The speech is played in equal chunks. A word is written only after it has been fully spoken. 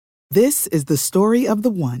This is the story of the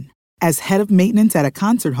one. As head of maintenance at a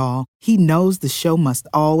concert hall, he knows the show must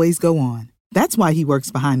always go on. That's why he works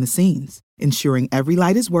behind the scenes, ensuring every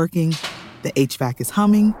light is working, the HVAC is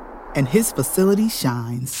humming, and his facility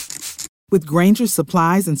shines. With Grainger's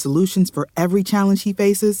supplies and solutions for every challenge he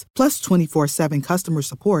faces, plus 24/7 customer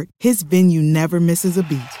support, his venue never misses a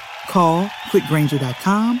beat. Call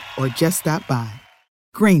quickgrainger.com or just stop by.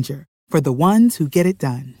 Grainger, for the ones who get it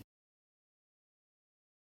done.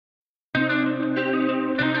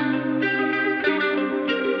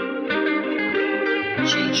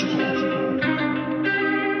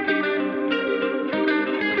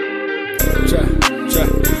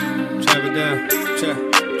 Chop it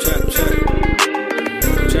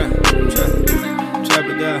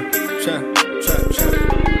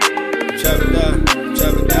down,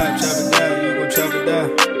 chop it down, chop it down, you gon' chop it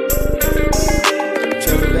down.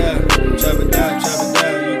 Chop it down,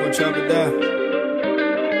 you gon' chop it down.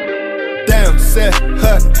 Damn, set,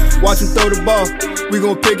 watch him throw the ball, we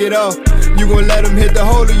gon' pick it off. You gon' let him hit the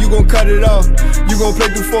hole or you gon' cut it off. You gon' play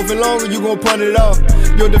through fourth and long or you gon' punt it off.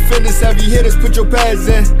 Your defenders, heavy hitters, put your pads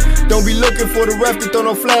in. Don't be looking for the ref to throw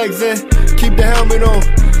no flags in. Keep the helmet on,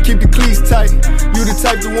 keep the cleats tight. You the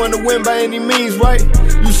type to want to win by any means, right?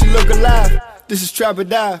 You should look alive. This is Trap or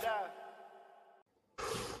Dive.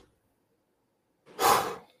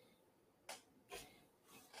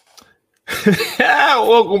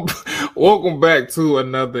 Welcome back to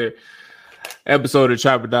another episode of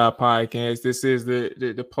Trap or Die Podcast. This is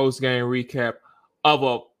the post-game recap of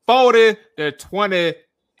a 40-20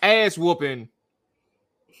 ass whooping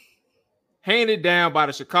handed down by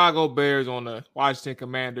the Chicago Bears on the Washington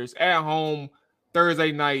Commanders at home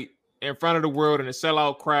Thursday night in front of the world in a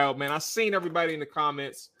sellout crowd. Man, I seen everybody in the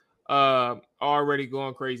comments already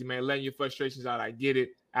going crazy, man, letting your frustrations out. I get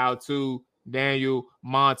it. Al too, Daniel,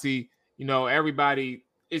 Monty, you know, everybody.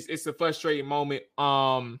 It's a frustrating moment.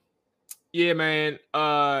 Yeah, man.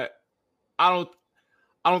 I don't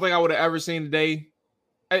think I would have ever seen the day.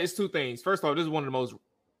 It's two things. First off, this is one of the most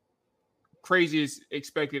craziest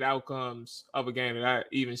expected outcomes of a game that I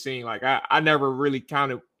even seen. Like I never really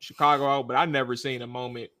counted Chicago out, but I never seen a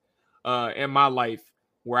moment in my life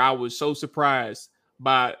where I was so surprised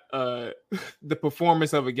by the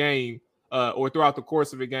performance of a game or throughout the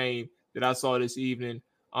course of a game that I saw this evening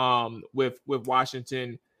with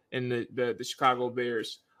Washington and the Chicago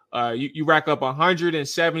Bears. You rack up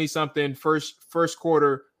 170 something first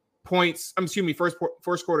quarter points.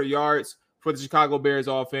 First quarter yards for the Chicago Bears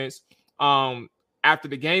offense. After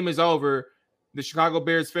the game is over, the Chicago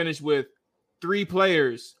Bears finished with 3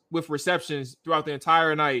 players with receptions throughout the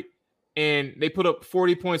entire night, and they put up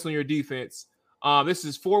 40 points on your defense. This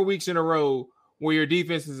is 4 weeks in a row where your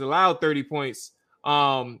defense has allowed 30 points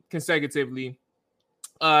consecutively.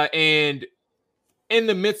 And in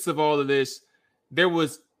the midst of all of this, there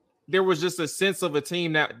was just a sense of a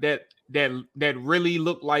team that really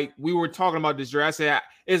looked like we were talking about this year. I said,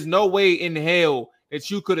 there's no way in hell that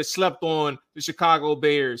you could have slept on the Chicago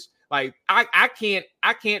Bears. Like I can't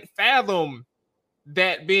fathom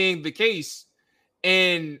that being the case.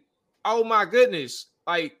 And oh my goodness,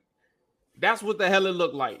 like that's what the hell it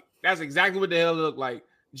looked like. That's exactly what the hell it looked like.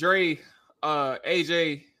 Dre,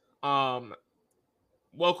 AJ,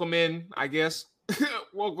 welcome in, I guess.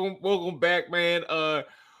 welcome back, man.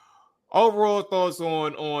 Overall thoughts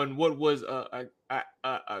on what was a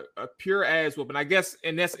pure ass whooping. I guess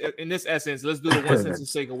in this essence, let's do the one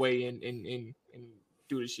sentence takeaway and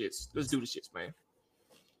do the shits. Let's do the shits, man.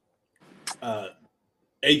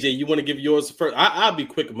 AJ, you want to give yours first? I'll be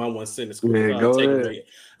quick with my one sentence. Yeah, go ahead.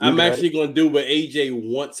 I'm actually going to do what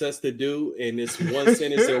AJ wants us to do, and it's one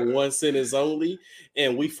sentence and one sentence only,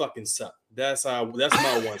 and we fucking suck. That's my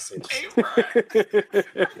one sentence.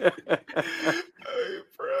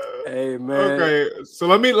 Hey, man. Okay, so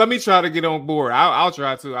let me try to get on board. I'll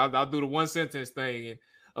try to. I'll do the one sentence thing, and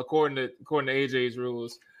according to AJ's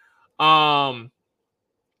rules.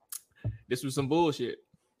 This was some bullshit.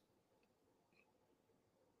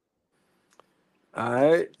 All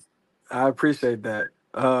right, I appreciate that.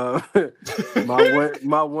 My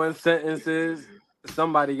one sentence is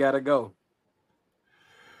somebody gotta go.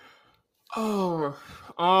 Oh,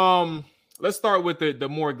 let's start with the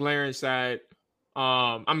more glaring side.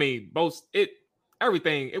 I mean,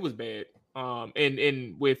 everything it was bad.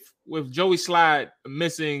 And with Joey Slide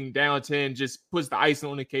missing down 10 just puts the icing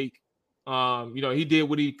on the cake. He did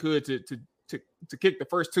what he could to kick the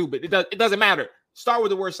first 2, but it doesn't matter. Start with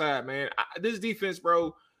the worst side, man. This defense,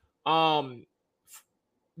 bro. The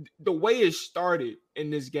way it started in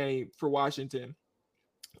this game for Washington,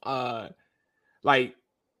 like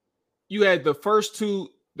you had the first two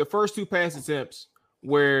pass attempts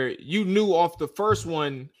where you knew off the first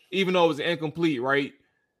one, even though it was incomplete, right?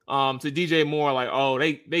 To DJ Moore, like, oh,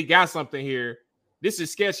 they got something here. This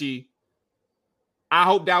is sketchy. I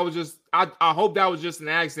hope that was just I hope that was just an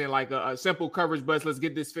accident, like a simple coverage bust. Let's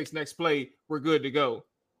get this fixed next play. We're good to go.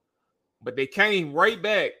 But they came right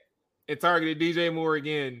back and targeted DJ Moore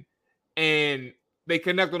again, and they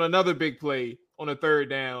connect on another big play on a third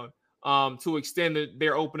down to extend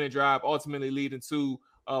their opening drive, ultimately leading to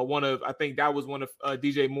I think that was one of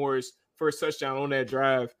DJ Moore's first touchdown on that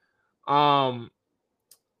drive.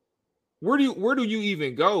 Where do you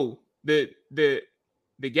even go? The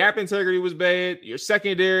gap integrity was bad. Your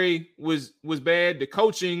secondary was bad. The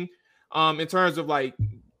coaching, in terms of like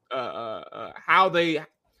how they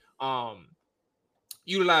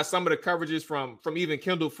utilize some of the coverages from even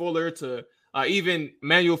Kendall Fuller to even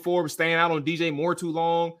Emmanuel Forbes staying out on DJ Moore too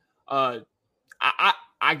long.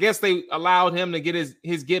 I guess they allowed him to get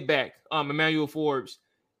his get back, Emmanuel Forbes,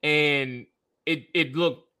 and it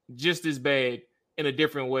looked just as bad in a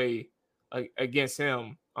different way against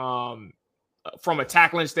him. From a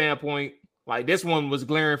tackling standpoint, like this one was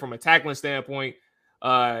glaring from a tackling standpoint.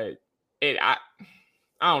 I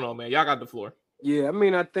don't know, man. Y'all got the floor. Yeah, I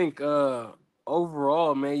mean, I think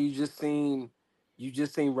overall, man, you just seen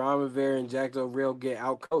Ron Rivera and Jack Del Rio get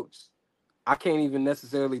outcoached. I can't even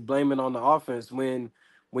necessarily blame it on the offense when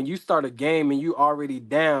you start a game and you already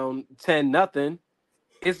down 10-0.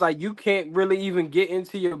 It's like you can't really even get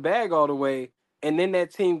into your bag all the way, and then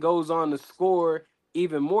that team goes on to score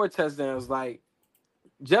even more touchdowns. Like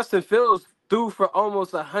Justin Fields threw for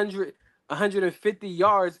almost 150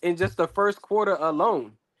 yards in just the first quarter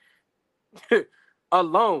alone.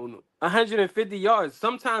 Alone, 150 yards.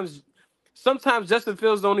 Sometimes Justin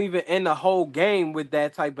Fields don't even end the whole game with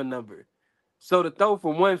that type of number. So to throw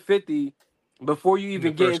for 150 before you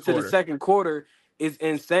even get into the second quarter is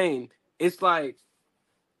insane. It's like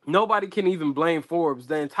nobody can even blame Forbes.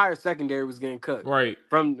 The entire secondary was getting cooked. Right.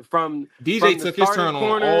 From DJ took his turn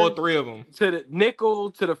on all three of them. To the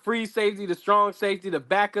nickel, to the free safety, the strong safety, the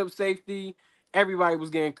backup safety, everybody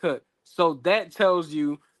was getting cooked. So that tells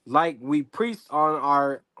you, like we preached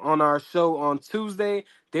on our show on Tuesday,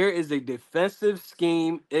 there is a defensive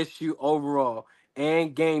scheme issue overall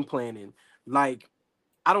and game planning. Like,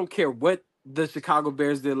 I don't care what the Chicago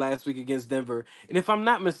Bears did last week against Denver. And if I'm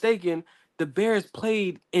not mistaken, the Bears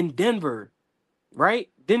played in Denver, right?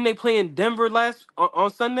 Didn't they play in Denver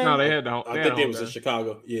on Sunday? No, they had the I think it was in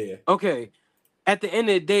Chicago. Yeah. Okay. At the end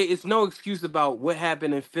of the day, it's no excuse about what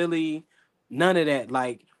happened in Philly. None of that.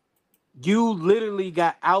 Like, you literally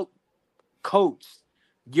got out coached.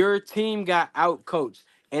 Your team got out coached,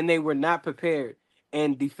 and they were not prepared.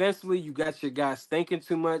 And defensively, you got your guys thinking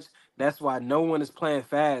too much. That's why no one is playing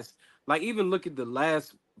fast. Like, even look at the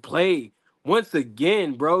last play. Once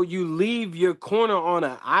again, bro, you leave your corner on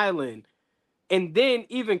an island. And then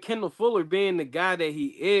even Kendall Fuller being the guy that he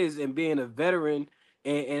is and being a veteran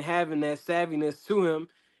and having that savviness to him,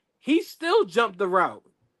 he still jumped the route.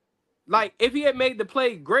 Like, if he had made the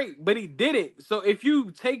play, great, but he didn't. So if you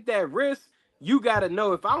take that risk, you got to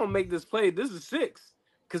know, if I don't make this play, this is 6.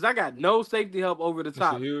 Because I got no safety help over the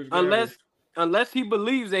top. Unless he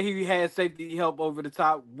believes that he has safety help over the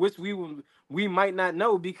top, which we might not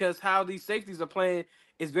know, because how these safeties are playing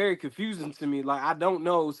is very confusing to me. Like, I don't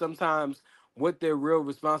know sometimes what their real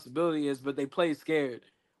responsibility is, but they play scared.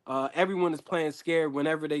 Everyone is playing scared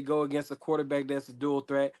whenever they go against a quarterback that's a dual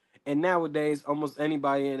threat. And nowadays, almost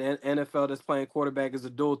anybody in NFL that's playing quarterback is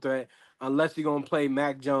a dual threat, unless you're going to play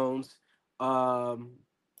Mac Jones.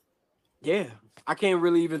 Yeah, I can't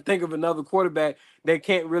really even think of another quarterback that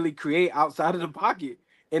can't really create outside of the pocket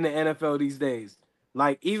in the NFL these days.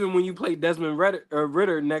 Like, even when you play Desmond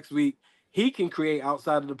Ritter next week, he can create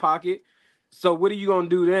outside of the pocket. So what are you going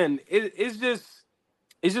to do then? It's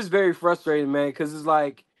just very frustrating, man, because it's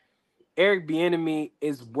like Eric Bieniemy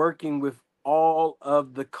is working with all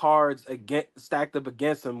of the cards stacked up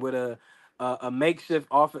against him with a makeshift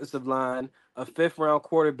offensive line, a 5th-round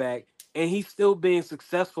quarterback, and he's still being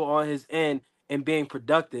successful on his end and being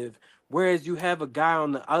productive. Whereas you have a guy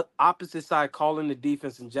on the opposite side calling the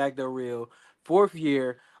defense in Jack Del Rio, 4th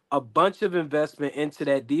year, a bunch of investment into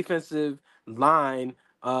that defensive line,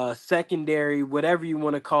 secondary, whatever you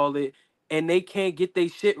want to call it, and they can't get their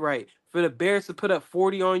shit right. For the Bears to put up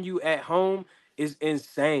 40 on you at home is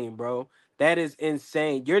insane, bro. That is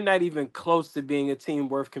insane. You're not even close to being a team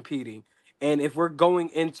worth competing. And if we're going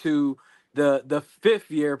into the 5th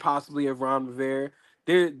year possibly of Ron Rivera,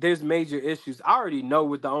 there's major issues. I already know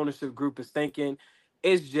what the ownership group is thinking.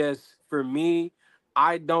 It's just, for me,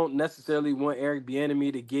 I don't necessarily want Eric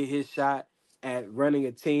Bieniemy to get his shot at running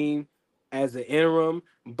a team as an interim,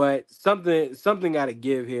 but something got to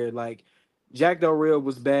give here. Like Jack Del Rio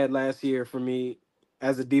was bad last year for me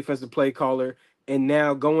as a defensive play caller, and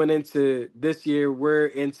now going into this year, we're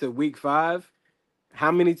into week 5.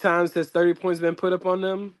 How many times has 30 points been put up on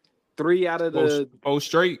them? Three out of the Four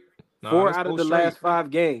straight. Nah, four that's out of four the straight. last 5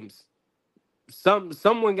 games.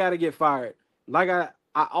 Someone got to get fired. Like I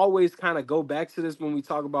always kind of go back to this when we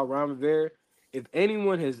talk about Ron Rivera. If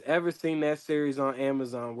anyone has ever seen that series on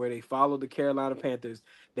Amazon where they followed the Carolina Panthers,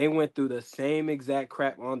 they went through the same exact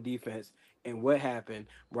crap on defense. And what happened?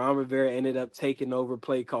 Ron Rivera ended up taking over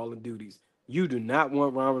play calling duties. You do not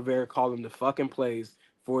want Ron Rivera calling the fucking plays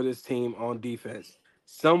for this team on defense.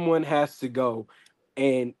 Someone has to go.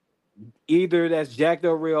 And either that's Jack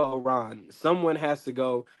Del Rio or Ron. Someone has to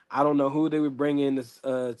go. I don't know who they would bring in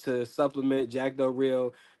to supplement Jack Del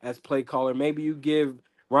Rio as play caller. Maybe you give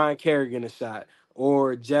Ryan Kerrigan a shot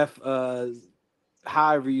or Jeff,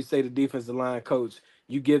 however you say the defensive line coach,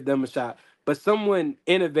 you give them a shot. But someone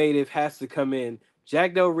innovative has to come in.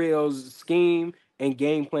 Jack Del Rio's scheme and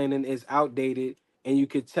game planning is outdated, and you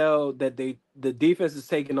could tell that the defense is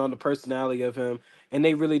taking on the personality of him, and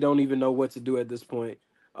they really don't even know what to do at this point.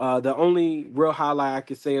 The only real highlight I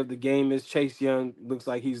could say of the game is Chase Young looks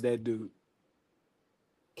like he's that dude.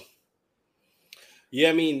 Yeah,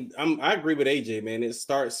 I mean, I agree with AJ, man. It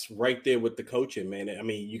starts right there with the coaching, man. I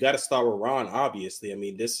mean, you got to start with Ron, obviously. I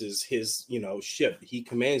mean, this is his, ship. He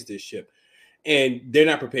commands this ship. And they're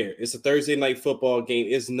not prepared. It's a Thursday night football game.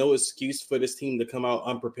 It's no excuse for this team to come out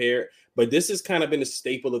unprepared. But this has kind of been a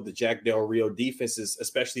staple of the Jack Del Rio defenses,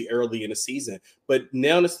 especially early in the season. But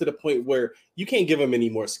now it's to the point where you can't give them any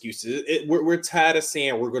more excuses. We're tired of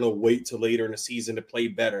saying we're going to wait till later in the season to play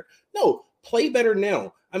better. No, play better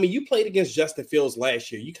now. I mean, you played against Justin Fields last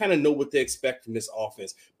year. You kind of know what to expect from this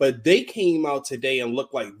offense. But they came out today and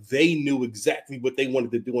looked like they knew exactly what they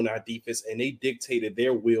wanted to do on our defense, and they dictated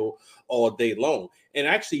their will all day long. And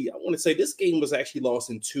actually, I want to say this game was actually lost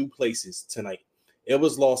in 2 places tonight. It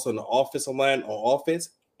was lost on the offensive line on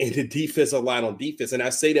offense and the defensive line on defense. And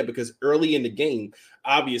I say that because early in the game,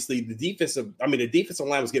 obviously, the defensive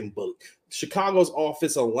line was getting bullied. Chicago's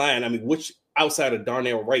offensive line, which outside of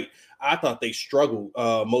Darnell Wright, I thought they struggled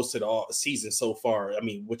most of the season so far.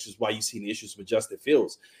 Which is why you see the issues with Justin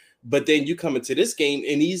Fields. But then you come into this game,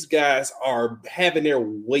 and these guys are having their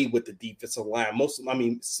way with the defensive line.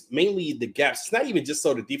 Mainly the gaps. It's not even just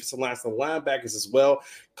so the defensive line, it's the linebackers as well.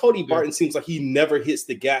 Cody Barton seems like he never hits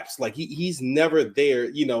the gaps. Like he's never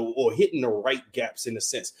there, or hitting the right gaps in a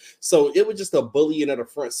sense. So it was just a bullying of the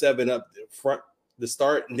front 7 up front the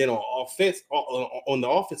start, and then on offense, on the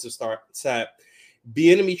offensive side,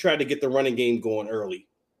 Bieniemy tried to get the running game going early.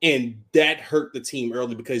 And that hurt the team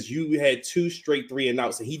early because you had 2 straight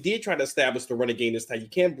 3-and-outs. And he did try to establish the running game this time. You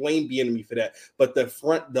can't blame Bieniemy for that. But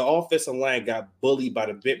the offensive line got bullied by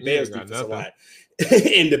the Bears defensive line.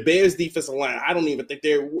 And the Bears defensive line, I don't even think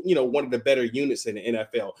they're, one of the better units in the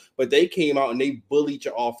NFL. But they came out and they bullied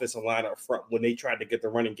your offensive line up front when they tried to get the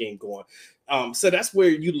running game going. So that's where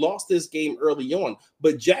you lost this game early on.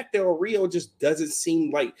 But Jack Del Rio just doesn't seem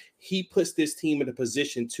like he puts this team in a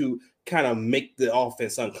position to kind of make the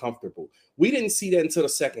offense uncomfortable. We didn't see that until the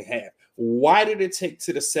second half. Why did it take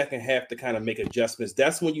to the second half to kind of make adjustments?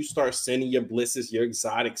 That's when you start sending your blitzes, your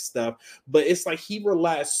exotic stuff. But it's like he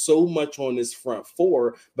relies so much on this front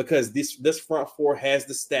 4 because this front 4 has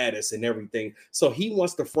the status and everything. So he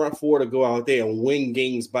wants the front 4 to go out there and win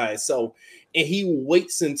games by itself. And he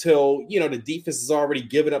waits until, the defense has already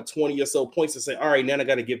given up 20 or so points and say, all right, now I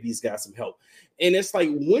got to give these guys some help. And it's like,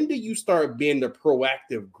 when do you start being the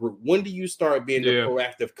proactive group? When do you start being the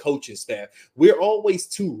proactive coaching staff? We're always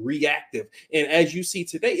too reactive. And as you see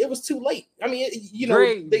today, it was too late. They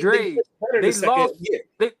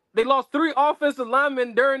lost 3 offensive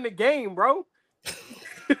linemen during the game, bro.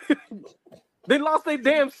 They lost their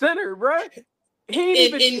damn center, bro. He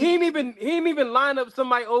ain't even line up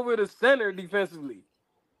somebody over the center defensively.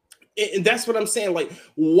 And that's what I'm saying. Like,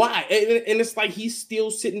 why? And it's like he's still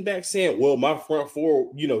sitting back saying, well, my front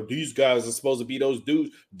 4, these guys are supposed to be those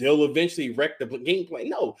dudes. They'll eventually wreck the game plan.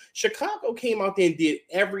 No, Chicago came out there and did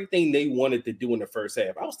everything they wanted to do in the first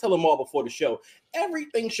half. I was telling Maul before the show,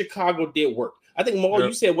 everything Chicago did work. I think, Maul,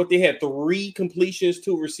 you said they had 3 completions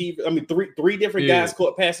to receive. Three different guys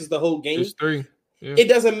caught passes the whole game. Just 3. Yeah. It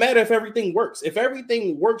doesn't matter if everything works. If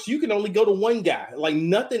everything works, you can only go to one guy. Like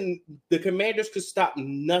nothing, the Commanders could stop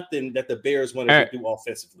nothing that the Bears wanted to do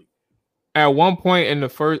offensively. At one point in the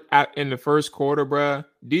first quarter, bro,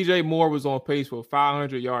 DJ Moore was on pace for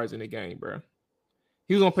 500 yards in the game, bro.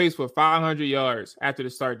 He was on pace for 500 yards after the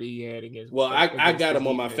start that he had against. Well, I against got this him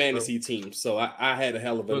on my defense, fantasy team, so I had a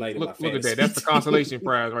hell of a night in my fantasy. Look at that. That's the consolation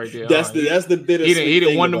prize right there. That's the bittersweet he didn't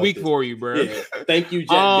thing won the about week this. for you, bro. Yeah. Thank you, Jack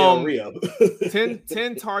Del Rio.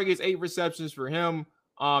 10 targets, 8 receptions for him.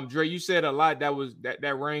 Dre, you said a lot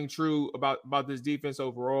that rang true about this defense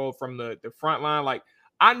overall from the front line. Like,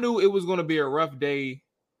 I knew it was going to be a rough day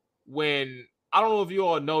when, I don't know if you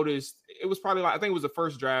all noticed, it was probably like, I think it was the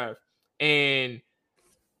first drive, and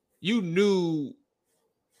you knew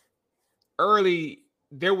early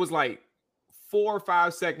there was like 4 or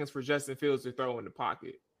 5 seconds for Justin Fields to throw in the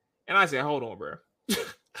pocket. And I said, hold on, bro.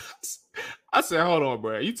 I said, hold on,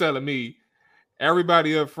 bro. You telling me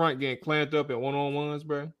everybody up front getting clamped up in one-on-ones,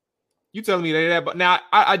 bro? You telling me that? But now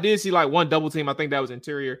I did see like one double team. I think that was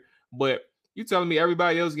interior. But you telling me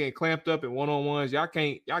everybody else getting clamped up in one-on-ones? Y'all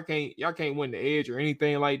can't win the edge or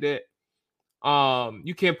anything like that.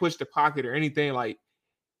 You can't push the pocket or anything. Like,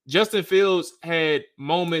 Justin Fields had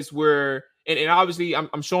moments where, and obviously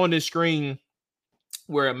I'm showing this screen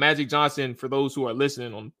where Magic Johnson, for those who are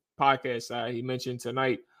listening on podcast side, he mentioned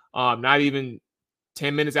tonight, not even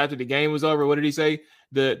 10 minutes after the game was over, what did he say?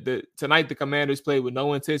 Tonight the Commanders played with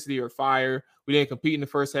no intensity or fire. We didn't compete in the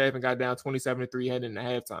first half and got down 27-3 heading into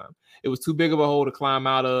halftime. It was too big of a hole to climb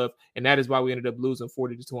out of, and that is why we ended up losing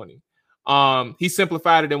 40-20. He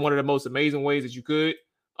simplified it in one of the most amazing ways that you could.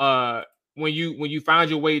 When you found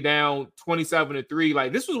your way down 27-3,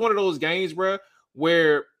 like, this was one of those games, bro,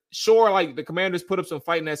 where sure, like, the Commanders put up some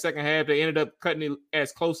fight in that second half. They ended up cutting it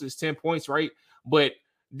as close as 10 points, right? But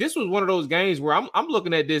this was one of those games where I'm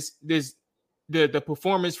looking at the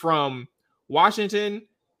performance from Washington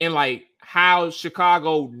and like how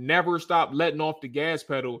Chicago never stopped letting off the gas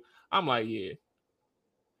pedal. I'm like, yeah.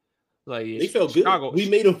 They felt Chicago, good. We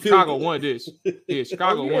made them feel Chicago good. won this. Yeah,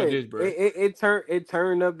 Chicago won this, bro. It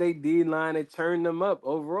turned up their D line. It turned them up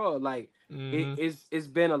overall. Like, it's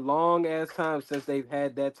been a long ass time since they've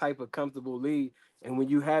had that type of comfortable lead. And when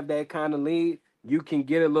you have that kind of lead, you can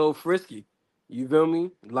get a little frisky. You feel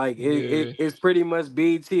me? Like, it's pretty much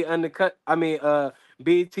BT undercut. I mean,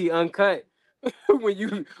 BT uncut. when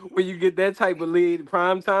you get that type of lead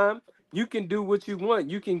prime time, you can do what you want.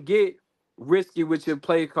 You can get risky with your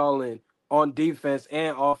play calling on defense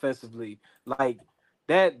and offensively. Like,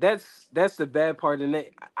 that's the bad part. And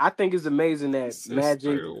I think it's amazing that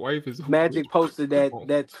Magic posted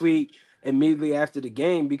that tweet immediately after the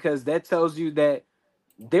game, because that tells you that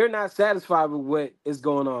they're not satisfied with what is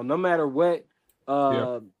going on, no matter what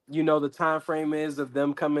the time frame is of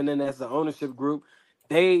them coming in as the ownership group.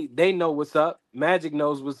 They know what's up. Magic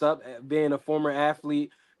knows what's up. Being a former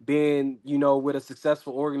athlete, being with a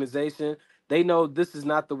successful organization, they know this is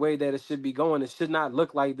not the way that it should be going. It should not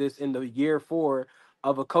look like this in the year 4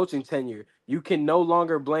 of a coaching tenure. You can no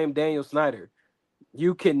longer blame Daniel Snyder.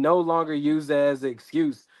 You can no longer use that as an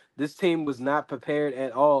excuse. This team was not prepared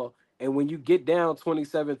at all. And when you get down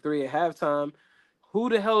 27-3 at halftime, who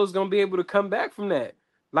the hell is going to be able to come back from that?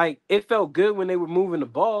 Like, it felt good when they were moving the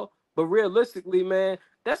ball, but realistically, man,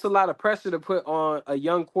 that's a lot of pressure to put on a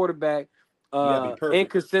young quarterback,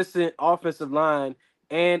 inconsistent offensive line,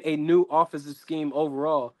 and a new offensive scheme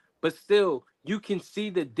overall. But still, you can see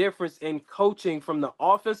the difference in coaching from the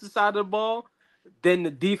offensive side of the ball than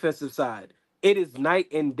the defensive side. It is night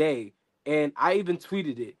and day. And I even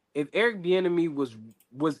tweeted it. If Eric Bieniemy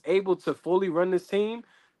was able to fully run this team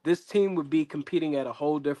would be competing at a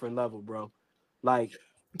whole different level, bro. Like,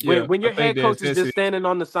 when your head coach is just standing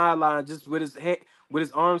on the sideline, just with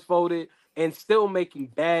his arms folded and still making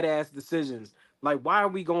badass decisions. Like, why are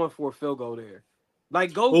we going for a field goal there?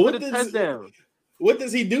 Like, go for the touchdown. What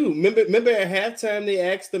does he do? Remember at halftime they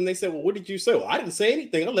asked him, they said, well, what did you say? Well, I didn't say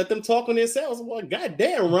anything. I let them talk on themselves. Well,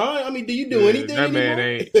 goddamn, Ron. I mean, do you do anything that anymore? Man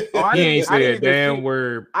ain't. He ain't say a damn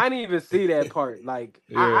word. I didn't even see that part. Like,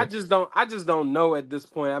 I just don't know at this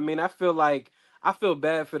point. I mean, I feel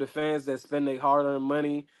bad for the fans that spend their hard-earned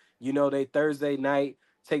money. They Thursday night,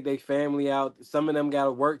 take their family out. Some of them got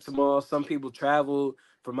to work tomorrow. Some people travel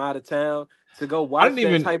from out of town to go watch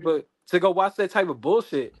that type of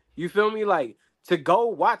bullshit. You feel me? Like, to go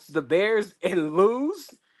watch the Bears and lose,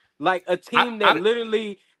 like a team that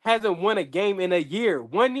literally hasn't won a game in a year.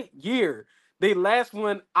 1 year. They last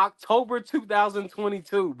won October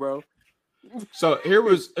 2022, bro. So here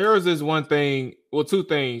was this one thing. Well, two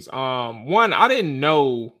things. One, I didn't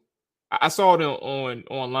know. I saw it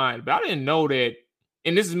online, but I didn't know that.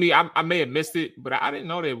 And this is me. I may have missed it, but I didn't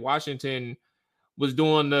know that Washington was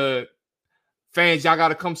doing the fans. Y'all got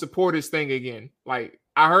to come support this thing again. Like,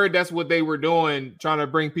 I heard that's what they were doing, trying to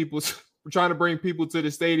bring people to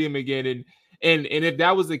the stadium again. And if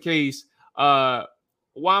that was the case,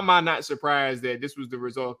 why am I not surprised that this was the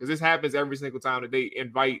result? Because this happens every single time that they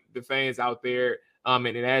invite the fans out there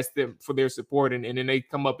and ask them for their support, and then they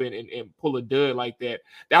come up and pull a dud like that.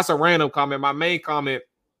 That's a random comment. My main comment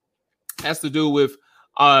has to do with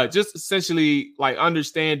just essentially like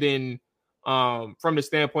understanding from the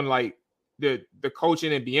standpoint of like the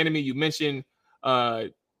coaching and Bieniemy. You mentioned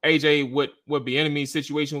AJ what Bieniemy's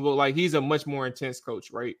situation looked like. He's a much more intense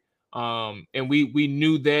coach, right? And we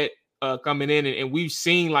knew that coming in, and we've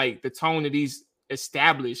seen like the tone that he's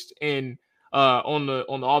established in on the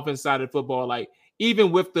offense side of football. Like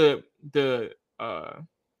even with the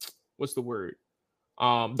what's the word?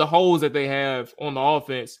 The holes that they have on the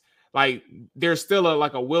offense, like there's still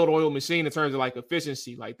a well-oiled machine in terms of like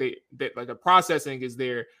efficiency. Like like the processing is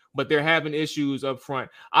there, but they're having issues up front.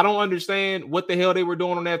 I don't understand what the hell they were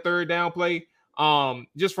doing on that third down play.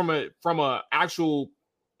 Just from a actual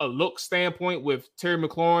look standpoint with Terry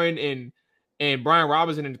McLaurin and Brian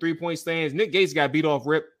Robinson in the 3-point stands. Nick Gates got beat off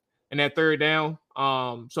rip in that third down.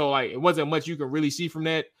 So like it wasn't much you can really see from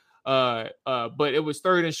that. But it was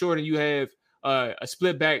third and short, and you have a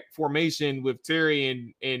split back formation with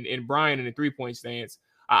Terry and Brian in the 3-point stance.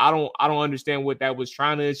 I don't understand what that was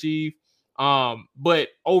trying to achieve. But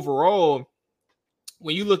overall,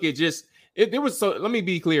 when you look at just let me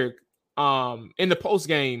be clear. In the post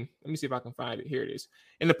game, let me see if I can find it. Here it is.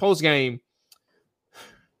 In the post game,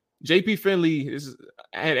 JP Finley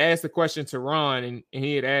had asked the question to Ron, and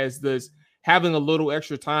he had asked, does having a little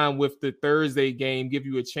extra time with the Thursday game give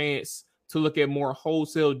you a chance to look at more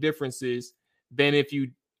wholesale differences than if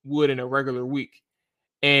you would in a regular week?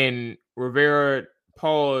 And Rivera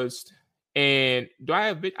paused, and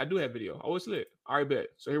I do have video. Oh, it's lit. All right, bet.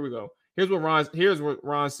 So here we go. Here's what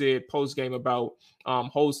Ron said post game about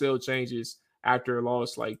wholesale changes after a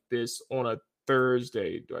loss like this on a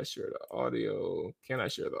Thursday. Do I share the audio? Can I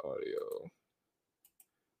share the audio?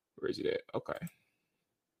 Where is it at? Okay.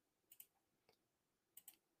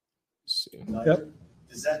 Let's see. Yep.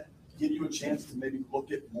 Does that give you a chance to maybe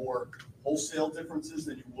look at more wholesale differences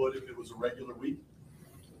than you would if it was a regular week?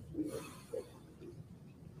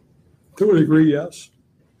 To a degree, yes.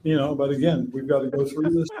 But again, we've got to go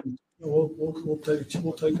through this. And we'll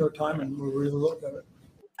take our time and we'll really look at it.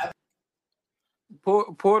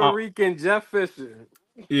 Puerto Rican Jeff Fisher.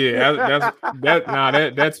 Yeah,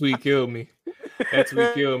 that tweet killed me. That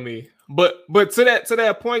tweet killed me. But to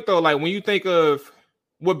that point though, like when you think of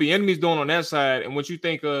what Bieniemy's doing on that side and what you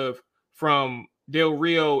think of from Del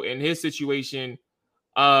Rio and his situation,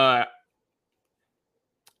 I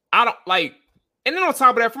don't like. And then on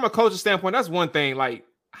top of that, from a coaching standpoint, that's one thing. Like,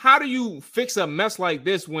 how do you fix a mess like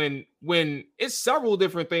this when it's several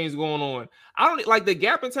different things going on? I don't like the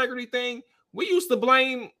gap integrity thing. We used to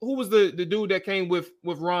blame who was the dude that came with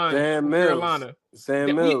Ron Sam from Mills. Carolina.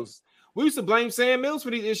 Sam Mills. We used to blame Sam Mills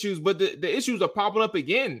for these issues, but the issues are popping up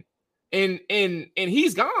again, and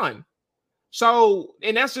he's gone. So,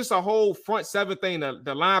 and that's just a whole front seven thing, the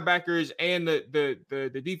linebackers and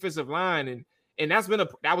the defensive line, and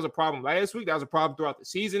that was a problem last week. That was a problem throughout the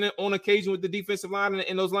season on occasion with the defensive line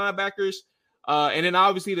and those linebackers. And then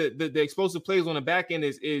obviously the explosive plays on the back end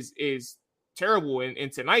is terrible.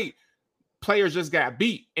 And tonight, players just got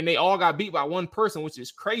beat, and they all got beat by one person, which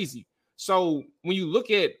is crazy. So when you look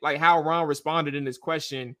at like how Ron responded in this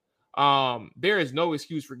question, there is no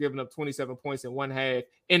excuse for giving up 27 points in one half,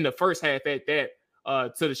 in the first half at that,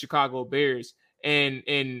 to the Chicago Bears.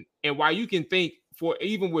 And while you can think, for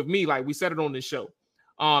even with me, like we said it on this show,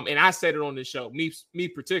 and I said it on this show, me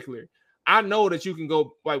particular, I know that you can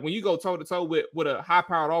go, like when you go toe to toe with a high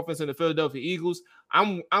powered offense in the Philadelphia Eagles,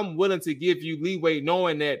 I'm willing to give you leeway,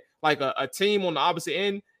 knowing that like a team on the opposite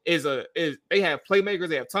end is they have playmakers,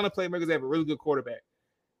 they have a ton of playmakers, they have a really good quarterback.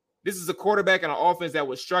 This is a quarterback and an offense that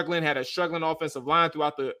was struggling, had a struggling offensive line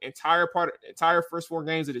throughout the entire first 4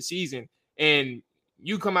 games of the season, and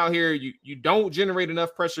you come out here, you don't generate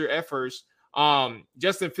enough pressure at first.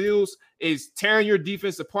 Justin Fields is tearing your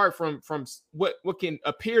defense apart from what can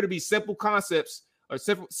appear to be simple concepts or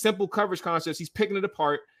simple coverage concepts. He's picking it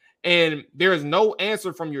apart, and there is no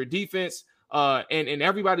answer from your defense, and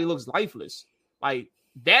everybody looks lifeless. Like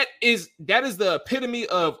that is the epitome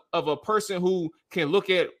of a person who can look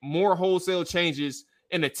at more wholesale changes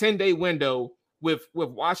in a 10-day window with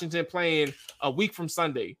Washington playing a week from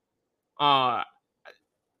Sunday.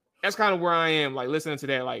 That's kind of where I am, like listening to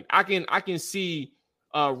that. Like I can see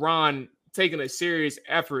Ron taking a serious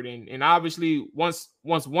effort, and obviously once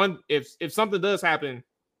one, if something does happen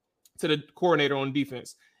to the coordinator on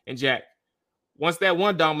defense and Jack, once that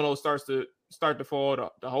one domino starts to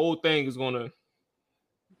fall, the whole thing is going to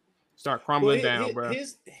start crumbling down, bro.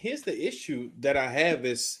 Here's the issue that I have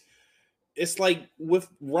is it's like with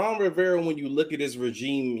Ron Rivera, when you look at his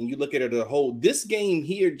regime and you look at it as a whole, this game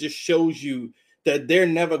here just shows you that they're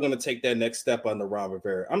never going to take that next step under Ron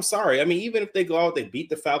Rivera. I'm sorry. I mean, even if they go out, they beat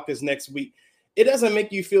the Falcons next week, it doesn't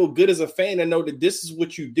make you feel good as a fan to know that this is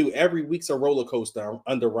what you do. Every week's a roller coaster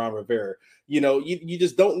under Ron Rivera. You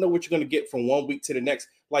just don't know what you're going to get from one week to the next.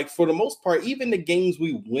 Like, for the most part, even the games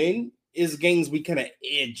we win is games we kind of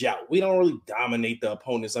edge out. We don't really dominate the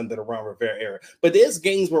opponents under the Ron Rivera era. But there's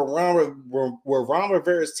games where Ron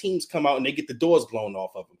Rivera's teams come out and they get the doors blown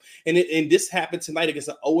off of them. And this happened tonight against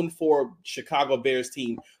an 0-4 Chicago Bears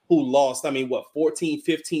team who lost, 14,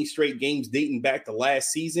 15 straight games dating back to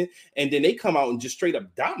last season. And then they come out and just straight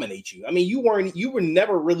up dominate you. I mean, you were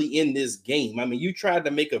never really in this game. I mean, you tried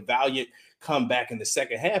to make a valiant comeback in the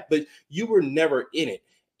second half, but you were never in it.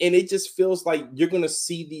 And it just feels like you're going to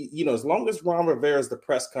see as long as Ron Rivera is the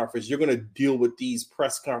press conference, you're going to deal with these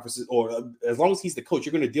press conferences, or as long as he's the coach,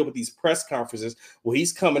 you're going to deal with these press conferences where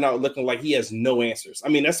he's coming out looking like he has no answers. I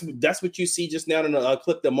mean, that's what you see just now in the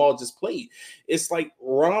clip that Maul just played. It's like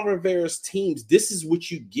Ron Rivera's teams, this is what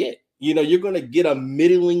you get. You're going to get a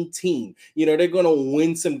middling team. They're going to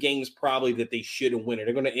win some games probably that they shouldn't win.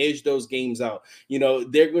 They're going to edge those games out.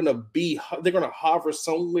 They're going to hover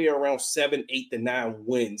somewhere around 7, 8 to 9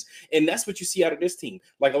 wins. And that's what you see out of this team.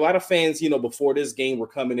 Like, a lot of fans, before this game were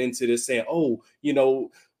coming into this saying,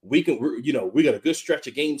 we got a good stretch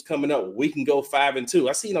of games coming up. We can go 5-2.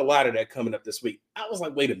 I seen a lot of that coming up this week. I was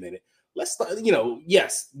like, wait a minute. Let's start,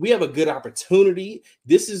 yes, we have a good opportunity.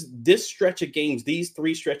 This stretch of games, these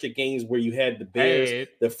 3 stretch of games where you had the Bears,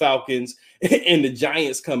 the Falcons, and the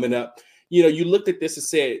Giants coming up. You looked at this and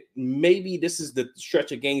said, maybe this is the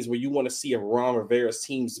stretch of games where you want to see if Ron Rivera's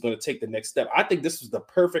team is going to take the next step. I think this was the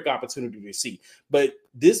perfect opportunity to see. But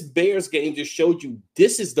this Bears game just showed you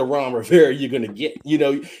this is the Ron Rivera you're going to get.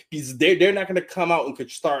 They're not going to come out and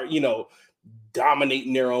could start,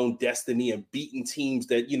 dominating their own destiny and beating teams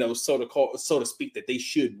that, so to speak, that they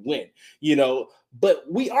should win, but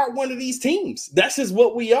we are one of these teams. That's just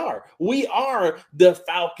what we are. We are the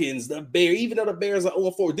Falcons, the Bears, even though the Bears are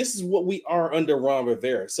 0-4, this is what we are under Ron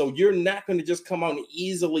Rivera. So you're not going to just come out and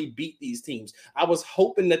easily beat these teams. I was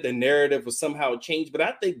hoping that the narrative was somehow changed, but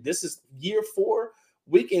I think this is year 4.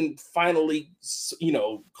 We can finally,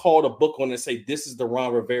 call the book on and say, this is the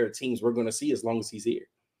Ron Rivera teams we're going to see as long as he's here.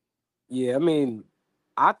 Yeah, I mean,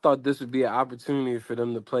 I thought this would be an opportunity for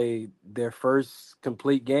them to play their first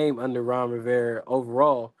complete game under Ron Rivera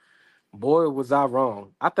overall. Boy, was I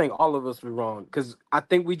wrong. I think all of us were wrong, because I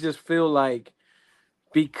think we just feel like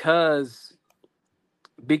because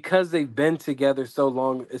they've been together so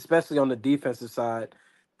long, especially on the defensive side,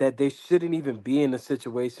 that they shouldn't even be in a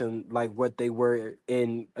situation like what they were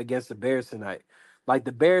in against the Bears tonight. Like,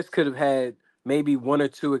 the Bears could have had maybe 1 or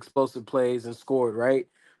 2 explosive plays and scored, right?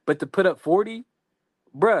 But to put up 40,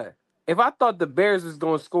 bruh, if I thought the Bears was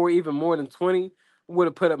going to score even more than 20, I would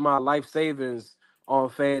have put up my life savings on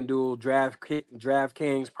FanDuel,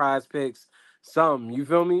 DraftKings, Prize Picks, some. You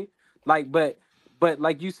feel me? Like, but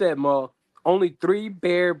like you said, Mo, only 3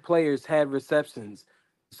 Bear players had receptions.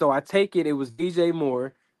 So I take it was DJ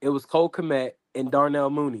Moore, it was Cole Kmet, and Darnell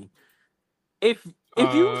Mooney. If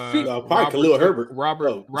you see, probably Khalil Herbert,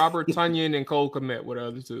 Robert Tonyan, and Cole Kmet were the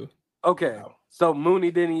other 2. Okay, wow. So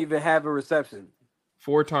Mooney didn't even have a reception.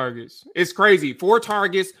 4 targets. It's crazy. 4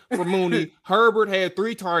 targets for Mooney. Herbert had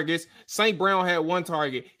 3 targets. St. Brown had 1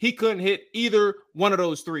 target. He couldn't hit either one of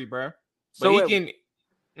those 3, bro. But so he can.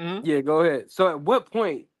 Mm-hmm. Yeah, go ahead. So at what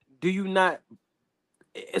point do you not,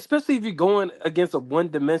 especially if you're going against a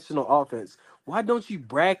one-dimensional offense, why don't you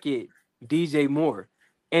bracket DJ Moore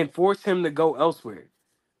and force him to go elsewhere?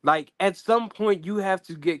 Like, at some point, you have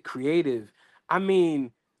to get creative. I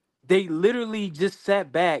mean, they literally just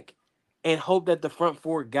sat back and hoped that the front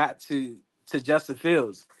 4 got to Justin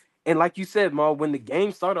Fields. And like you said, Ma, when the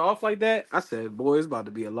game started off like that, I said, boy, it's about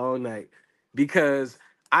to be a long night, because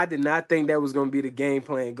I did not think that was going to be the game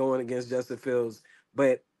plan going against Justin Fields.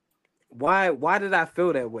 But why did I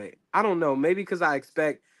feel that way? I don't know. Maybe because I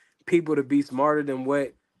expect people to be smarter than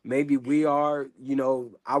what maybe we are.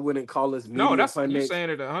 I wouldn't call us media pundits. You're saying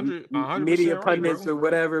it 100% media right, pundits bro. or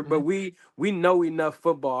whatever. Mm-hmm. But we know enough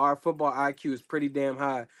football. Our football IQ is pretty damn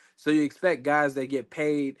high. So you expect guys that get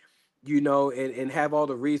paid, and have all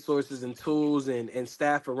the resources and tools and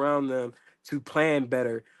staff around them to plan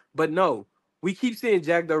better. But no, we keep seeing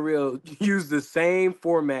Jack Del Rio use the same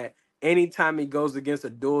format anytime he goes against a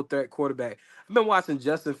dual threat quarterback. I've been watching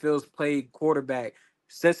Justin Fields play quarterback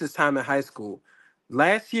since his time in high school.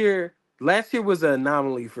 Last year was an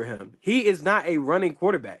anomaly for him. He is not a running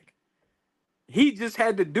quarterback. He just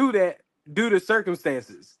had to do that due to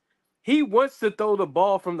circumstances. He wants to throw the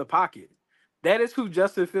ball from the pocket. That is who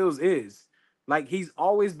Justin Fields is. Like, he's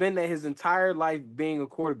always been that his entire life being a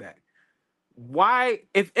quarterback. Why,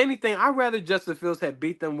 if anything, I'd rather Justin Fields had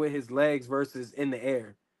beat them with his legs versus in the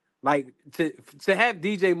air. Like, to have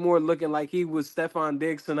DJ Moore looking like he was Stephon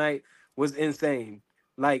Diggs tonight was insane.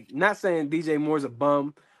 Like, not saying DJ Moore's a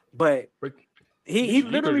bum, but But he he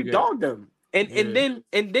literally pretty good. dogged them. And Yeah.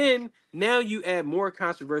 then now you add more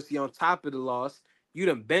controversy on top of the loss. You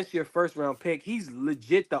done bench your first round pick. He's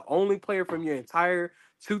legit the only player from your entire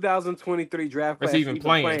 2023 draft That's class even even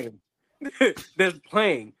playing. playing. That's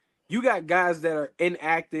playing. You got guys that are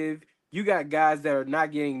inactive. You got guys that are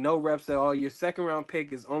not getting no reps at all. Your second round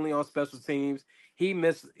pick is only on special teams. He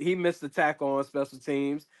missed the tackle on special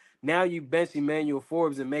teams. Now you bench Emmanuel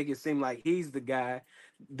Forbes and make it seem like he's the guy,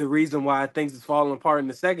 the reason why things is falling apart in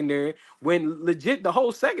the secondary. When legit the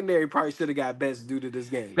whole secondary probably should have got best due to this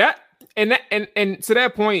game. And to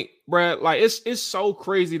that point, Brad, like it's so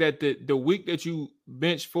crazy that the week that you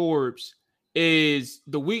bench Forbes is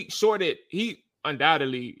the week short that he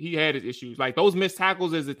undoubtedly he had his issues. Like those missed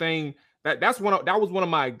tackles is the thing that was one of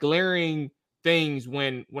my glaring things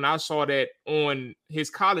when I saw that on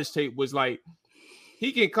his college tape was like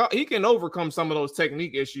he can overcome some of those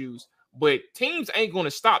technique issues, but teams ain't going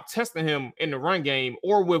to stop testing him in the run game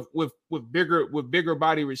or with bigger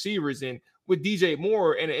body receivers. And with DJ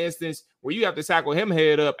Moore in an instance where you have to tackle him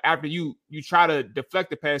head up after you try to deflect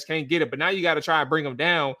the pass, can't get it, but now you got to try and bring him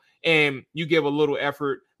down, and you give a little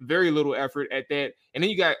effort, very little effort at that. And then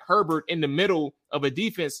you got Herbert in the middle of a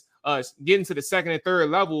defense getting to the second and third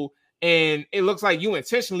level, and it looks like you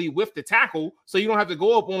intentionally whiffed the tackle so you don't have to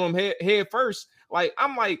go up on him head first. Like,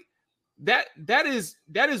 I'm like, that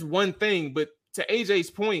is one thing. But to AJ's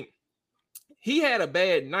point, he had a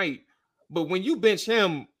bad night. But when you bench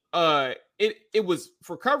him, it was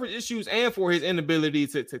for coverage issues and for his inability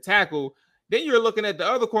to tackle. Then you're looking at the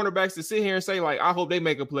other cornerbacks to sit here and say, like, I hope they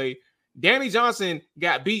make a play. Danny Johnson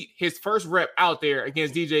got beat his first rep out there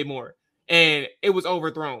against DJ Moore, and it was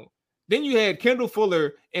overthrown. Then you had Kendall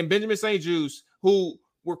Fuller and Benjamin St-Juste, who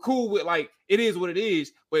were cool with, like, it is what it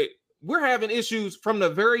is, but we're having issues from the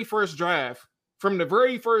very first drive, from the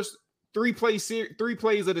very first three plays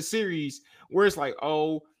of the series, where it's like,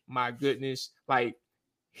 oh my goodness, like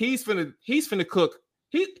he's finna cook.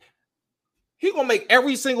 He gonna make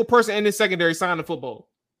every single person in this secondary sign the football.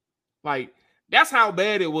 Like, that's how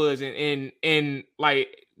bad it was, and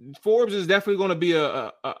like Forbes is definitely going to be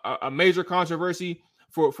a major controversy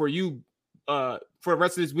for you for the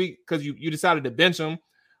rest of this week because you decided to bench him.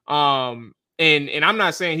 And I'm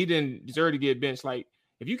not saying he didn't deserve to get benched. Like,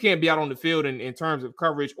 if you can't be out on the field in terms of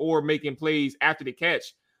coverage or making plays after the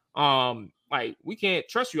catch, like, we can't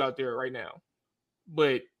trust you out there right now.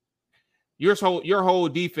 But your whole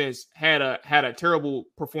defense had a terrible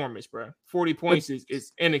performance, bro. 40 points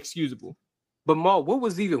is inexcusable. But Ma, what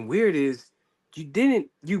was even weird is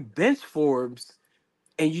you benched Forbes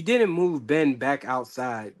and you didn't move Ben back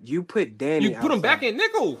outside. You put Danny You put him back in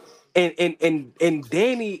nickel. And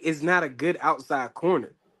Danny is not a good outside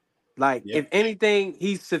corner. Like, if anything,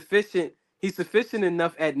 he's sufficient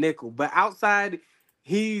enough at nickel. But outside,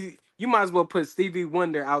 you might as well put Stevie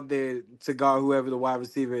Wonder out there to guard whoever the wide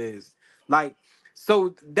receiver is. Like,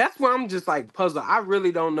 so that's where I'm just like puzzled. I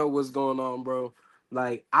really don't know what's going on, bro.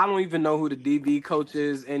 Like, I don't even know who the DB coach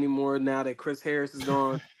is anymore now that Chris Harris is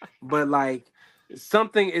gone. But like,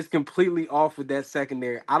 something is completely off with that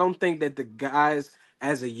secondary. I don't think that the guys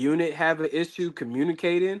as a unit have an issue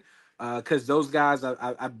communicating, because those guys,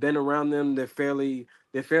 I've been around them. They're fairly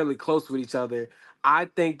close with each other. I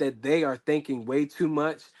think that they are thinking way too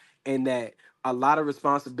much, and that a lot of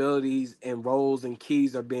responsibilities and roles and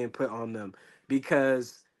keys are being put on them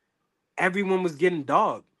because everyone was getting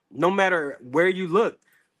dogged. No matter where you look,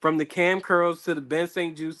 from the Cam Curls to the Ben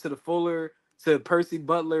St-Juste to the Fuller to Percy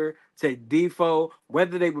Butler to Defoe,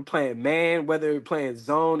 whether they were playing man, whether they were playing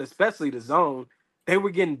zone, especially the zone, they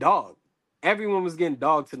were getting dogged. Everyone was getting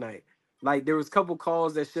dogged tonight. Like, there was a couple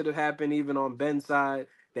calls that should have happened even on Ben's side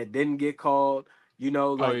that didn't get called.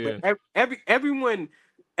 But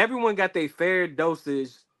everyone got their fair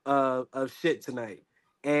dosage of shit tonight.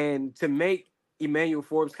 And to make Emmanuel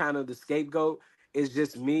Forbes kind of the scapegoat is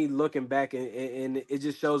just me looking back, and it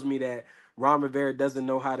just shows me that Ron Rivera doesn't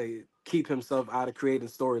know how to keep himself out of creating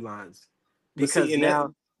storylines. Because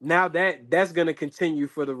now that's going to continue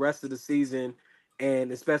for the rest of the season,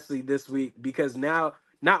 and especially this week, because now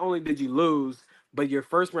not only did you lose, but your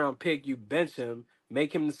first round pick, you bench him,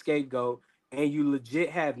 make him the scapegoat, and you legit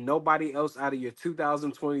have nobody else out of your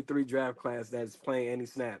 2023 draft class that's playing any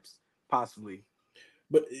snaps, possibly.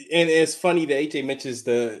 But and it's funny that AJ mentions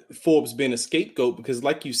the Forbes being a scapegoat because,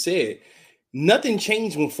 like you said, nothing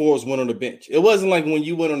changed when Forbes went on the bench. It wasn't like when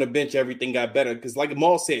you went on the bench, everything got better. Because like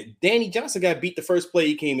Maul said, Danny Johnson got beat the first play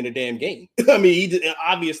he came in the damn game. I mean,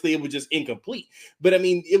 obviously it was just incomplete. But I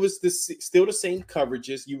mean, it was still the same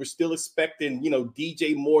coverages. You were still expecting,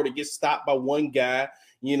 DJ Moore to get stopped by one guy.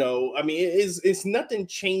 I mean, it's nothing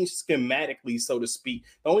changed schematically, so to speak.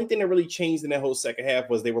 The only thing that really changed in that whole second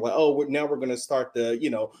half was they were like, now we're going to start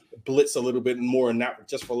the, blitz a little bit more and not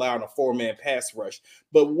just rely on a 4-man pass rush.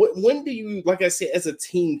 But when do you, like I said, as a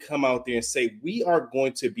team come out there and say, we are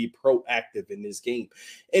going to be proactive in this game?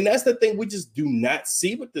 And that's the thing we just do not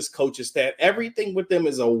see with this coaching staff. Everything with them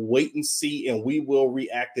is a wait and see, and we will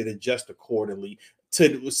react and adjust accordingly.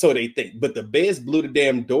 So they think, but the Bears blew the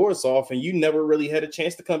damn doors off, and you never really had a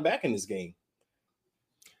chance to come back in this game.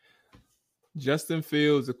 Justin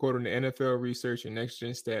Fields, according to NFL research and Next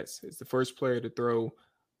Gen Stats, is the first player to throw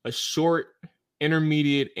a short,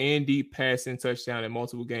 intermediate, and deep passing touchdown in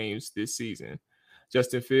multiple games this season.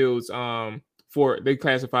 Justin Fields, they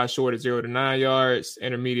classify short at 0 to 9 yards,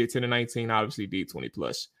 intermediate 10 to 19, obviously deep 20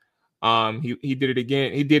 plus. He did it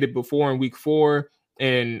again. He did it before in week 4,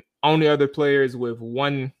 and only other players with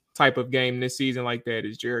one type of game this season like that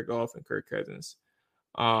is Jared Goff and Kirk Cousins.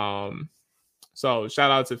 So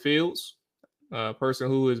shout out to Fields, a person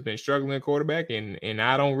who has been struggling at quarterback, and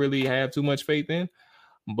I don't really have too much faith in.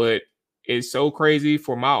 But it's so crazy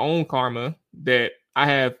for my own karma that I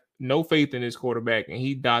have no faith in this quarterback, and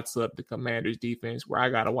he dots up the Commanders defense where I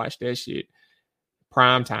gotta watch that shit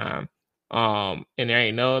prime time. And there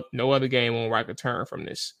ain't no other game on where I could turn from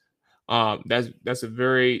this. That's a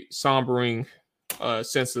very sombering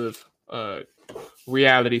sense of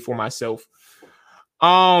reality for myself.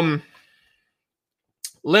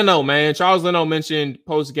 Leno, man. Charles Leno mentioned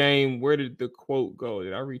post-game. Where did the quote go?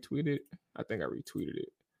 Did I retweet it? I think I retweeted it.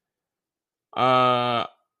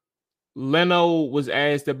 Leno was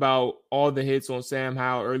asked about all the hits on Sam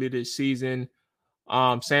Howell earlier this season.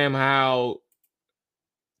 Sam Howell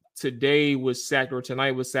tonight was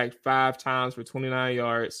sacked 5 times for 29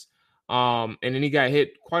 yards. And then he got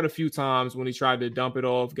hit quite a few times when he tried to dump it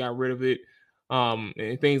off, got rid of it,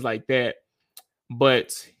 and things like that.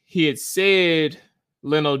 But he had said,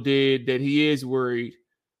 Leno did, that he is worried.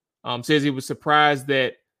 Says he was surprised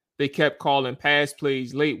that they kept calling pass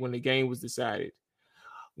plays late when the game was decided.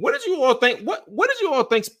 What did you all think? What did you all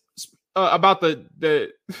think about their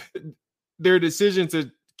decision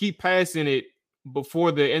to keep passing it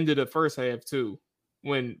before the end of the first half too,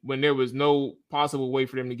 when there was no possible way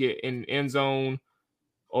for them to get in end zone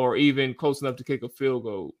or even close enough to kick a field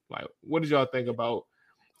goal? Like, what did y'all think about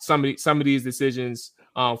some of these decisions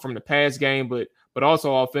from the past game, but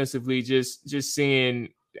also offensively, just seeing?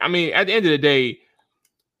 I mean, at the end of the day,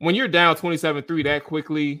 when you're down 27-3 that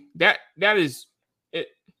quickly, that is it,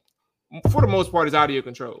 for the most part, is out of your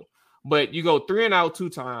control. But you go 3 and out 2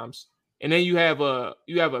 times, and then you have a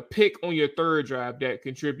pick on your third drive that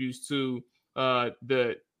contributes to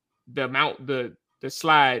the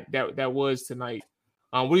slide that was tonight.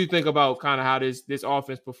 What do you think about kind of how this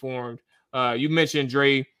offense performed? You mentioned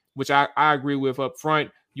Dre, which I agree with up front.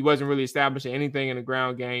 You wasn't really establishing anything in the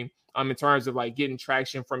ground game in terms of like getting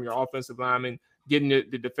traction from your offensive linemen, getting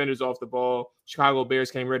the defenders off the ball. Chicago Bears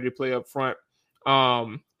came ready to play up front.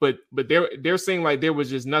 But they're saying like there was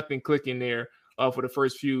just nothing clicking there for the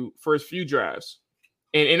first few drives.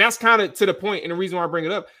 And that's kind of to the point, and the reason why I bring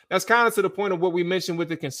it up, that's kind of to the point of what we mentioned with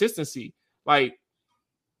the consistency. Like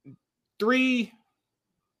 3,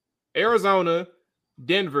 Arizona,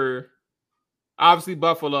 Denver, obviously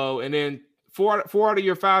Buffalo, and then 4 out of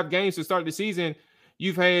your 5 games to start the season,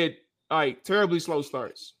 you've had like terribly slow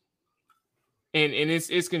starts. And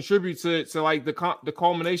it's contributed to like the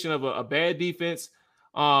culmination of a bad defense,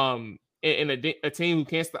 and a team who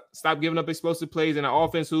can't stop giving up explosive plays, and an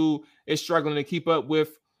offense who is struggling to keep up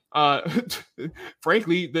with,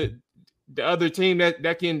 frankly, the other team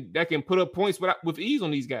that can put up points with ease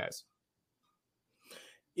on these guys.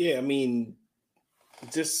 Yeah, I mean,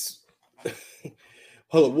 just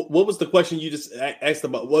hold on. What was the question you just asked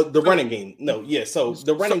about? What the running game? No, yeah. So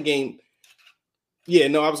the running game. Yeah,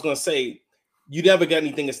 no, I was going to say, you never got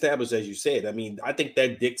anything established, as you said. I mean, I think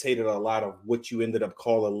that dictated a lot of what you ended up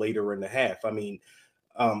calling later in the half. I mean,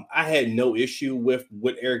 I had no issue with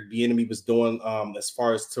what Eric Bieniemy was doing as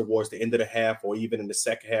far as towards the end of the half or even in the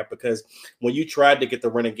second half, because when you tried to get the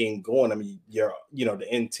running game going, I mean,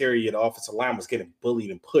 the interior, the offensive line was getting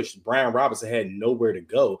bullied and pushed. Brian Robinson had nowhere to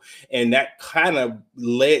go, and that kind of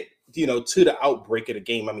led to the outbreak of the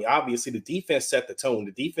game. I mean, obviously the defense set the tone.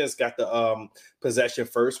 The defense got the possession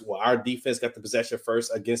first. Well, our defense got the possession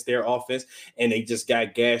first against their offense, and they just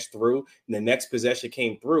got gashed through. And the next possession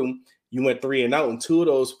came through. You went 3 and out, and 2 of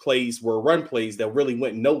those plays were run plays that really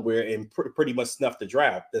went nowhere and pretty much snuffed the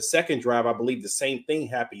drive. The second drive, I believe the same thing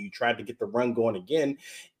happened. You tried to get the run going again,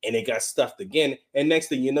 and it got stuffed again. And next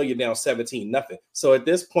thing you know, you're down 17-0. So at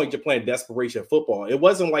this point, you're playing desperation football. It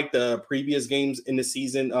wasn't like the previous games in the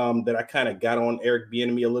season that I kind of got on Eric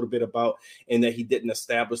Bieniemy a little bit about, and that he didn't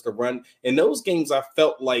establish the run. In those games, I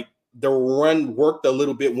felt like the run worked a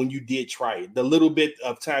little bit when you did try it. The little bit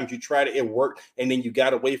of times you tried it, it worked, and then you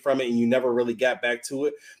got away from it and you never really got back to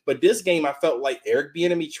it. But this game, I felt like Eric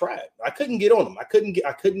Bieniemy tried. I couldn't get on him. I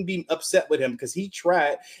couldn't be upset with him because he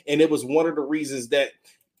tried, and it was one of the reasons that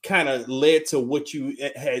kind of led to what you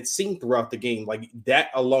had seen throughout the game. Like that,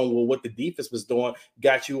 along with what the defense was doing,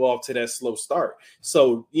 got you off to that slow start.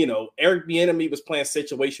 So, Eric Bieniemy was playing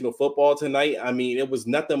situational football tonight. I mean, it was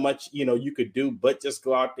nothing much, you could do but just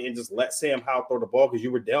go out there and just let Sam Howell throw the ball because you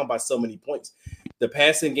were down by so many points. The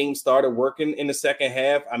passing game started working in the second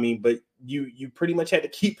half. I mean, but you pretty much had to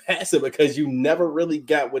keep passing because you never really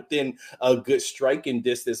got within a good striking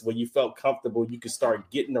distance where you felt comfortable you could start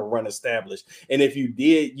getting a run established. And if you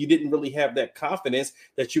did, you didn't really have that confidence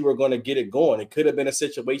that you were going to get it going. It could have been a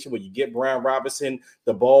situation where you get Brian Robinson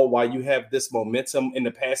the ball while you have this momentum in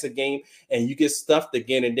the passing game and you get stuffed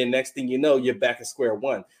again. And then next thing you know, you're back at square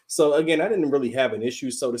one. So again, I didn't really have an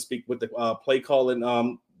issue, so to speak, with the play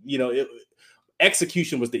calling.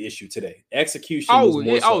 Execution was the issue today. Execution was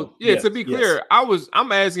more so. To be clear,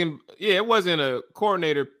 I'm asking. Yeah, it wasn't a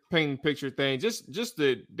coordinator painting picture thing. Just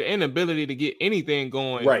the inability to get anything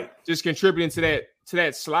going. Right. Just contributing to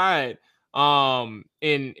that slide.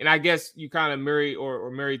 And I guess you kind of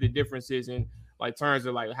married the differences in like terms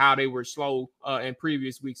of like how they were slow in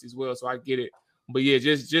previous weeks as well. So I get it. But yeah,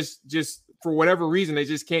 just for whatever reason, they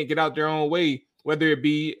just can't get out their own way. Whether it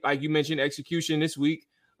be like you mentioned, execution this week.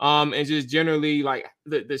 And just generally like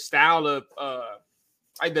the style of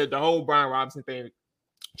like the whole Brian Robinson thing,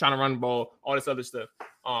 trying to run the ball, all this other stuff.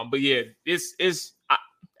 But yeah, it's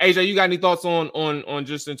AJ, you got any thoughts on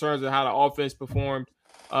just in terms of how the offense performed,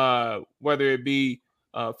 whether it be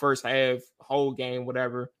first half, whole game,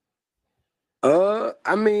 whatever?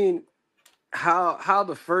 I mean, how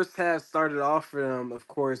the first half started off for them, of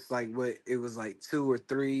course, like what it was like 2 or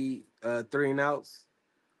 3 and outs.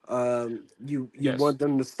 You Yes. want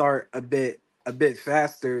them to start a bit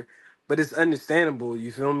faster, but it's understandable.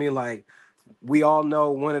 You feel me? Like we all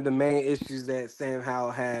know one of the main issues that Sam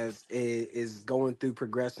Howell has is going through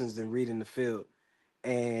progressions and reading the field.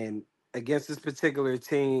 And against this particular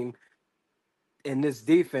team in this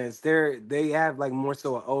defense, they have like more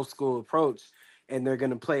so an old school approach, and they're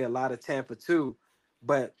gonna play a lot of Tampa too.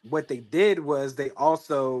 But what they did was they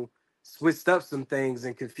also switched up some things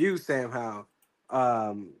and confused Sam Howell.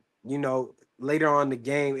 Later on in the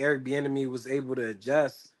game, Eric Bieniemy was able to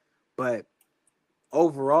adjust, but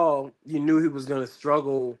overall, you knew he was going to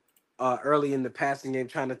struggle early in the passing game,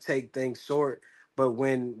 trying to take things short. But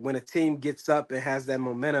when a team gets up and has that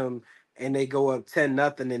momentum, and they go up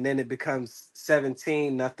 10-0, and then it becomes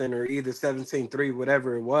 17-0, or either 17-3,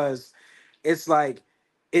 whatever it was, it's like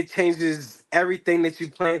it changes everything that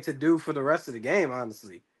you plan to do for the rest of the game.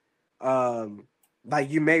 Honestly,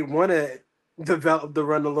 like you may want to develop the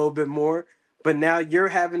run a little bit more, but now you're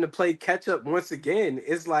having to play catch up once again.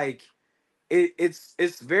 It's like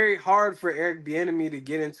it's very hard for Eric Bieniemy to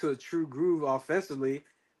get into a true groove offensively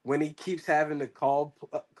when he keeps having to call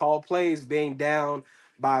plays being down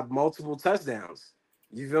by multiple touchdowns.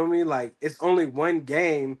 You feel me? Like it's only one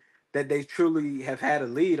game that they truly have had a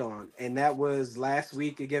lead on, and that was last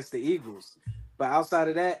week against the Eagles. But outside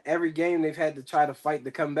of that, every game they've had to try to fight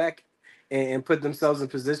to come back and put themselves in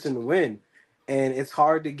position to win. And it's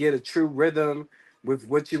hard to get a true rhythm with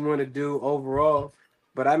what you want to do overall.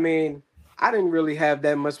 But I mean, I didn't really have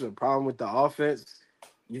that much of a problem with the offense.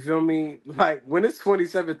 You feel me? Like when it's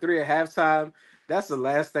 27-3 at halftime, that's the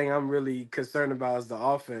last thing I'm really concerned about is the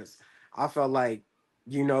offense. I felt like,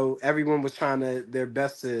 everyone was trying their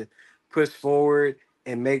best to push forward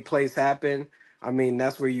and make plays happen. I mean,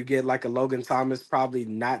 that's where you get like a Logan Thomas probably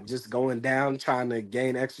not just going down trying to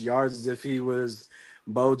gain extra yards as if he was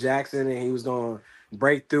Bo Jackson and he was going to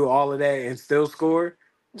break through all of that and still score.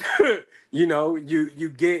 You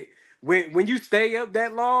get when you stay up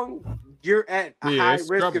that long, you're at a high risk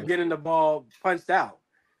trouble of getting the ball punched out.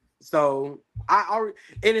 So and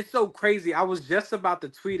it's so crazy. I was just about to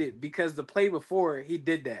tweet it because the play before he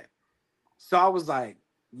did that. So I was like,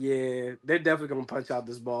 yeah, they're definitely going to punch out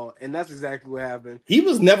this ball. And that's exactly what happened. He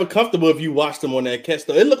was never comfortable if you watched him on that catch,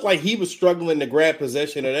 though. It looked like he was struggling to grab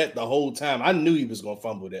possession of that the whole time. I knew he was going to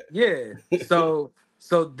fumble that. Yeah. So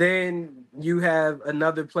then you have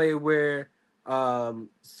another play where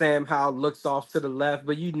Sam Howell looks off to the left,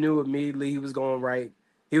 but you knew immediately he was going right.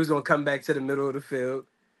 He was going to come back to the middle of the field,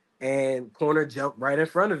 and corner jumped right in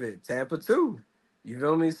front of it. Tampa 2. You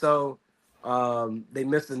feel me? So they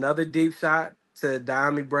missed another deep shot to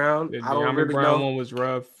Diami Brown. The I don't De'Ami really Brown know. one was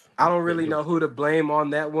rough. I don't really know who to blame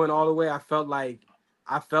on that one all the way. I felt like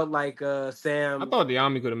I Sam. thought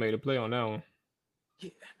De'Ami could have made a play on that one.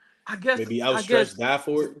 Maybe I guess outstretched, die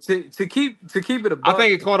for it. to keep it a I buck.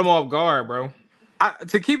 think it caught him off guard, bro.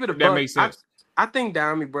 To keep it a If that buck, makes sense. I think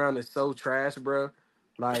Diami Brown is so trash, bro.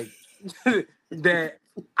 Like that,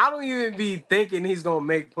 I don't even be thinking he's gonna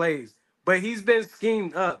make plays, but he's been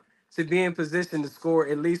schemed up to be in position to score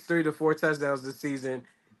at least 3 to 4 touchdowns this season,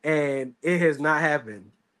 and it has not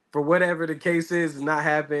happened. For whatever the case is, it's not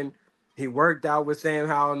happened. He worked out with Sam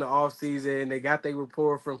Howell in the offseason. They got their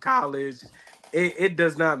report from college. It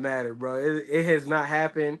does not matter, bro. It has not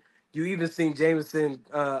happened. You even seen Jameson.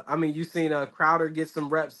 You seen Crowder get some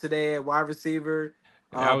reps today at wide receiver.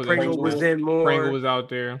 That was Pringle was interesting. in Pringle more. was out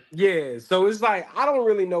there. Yeah, so it's like I don't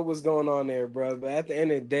really know what's going on there, bro. But at the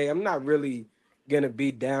end of the day, I'm not really gonna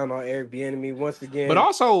be down on Eric Bieniemy once again. But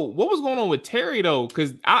also, what was going on with Terry though?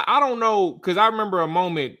 Because I don't know. Because I remember a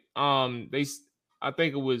moment. I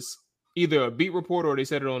think it was either a beat report or they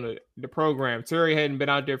said it on the program. Terry hadn't been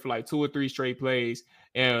out there for like 2 or 3 straight plays,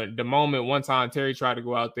 and the moment one time Terry tried to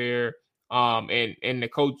go out there, and the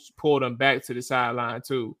coach pulled him back to the sideline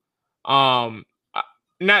too.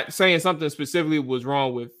 Not saying something specifically was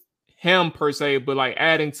wrong with him per se, but like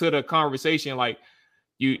adding to the conversation, like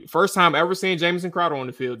you first time ever seeing Jamison Crowder on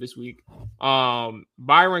the field this week.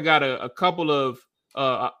 Byron got a couple of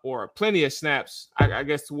or plenty of snaps, I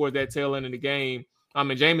guess, toward that tail end of the game.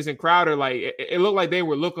 And Jamison Crowder, like it looked like they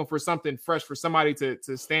were looking for something fresh for somebody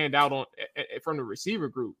to stand out on from the receiver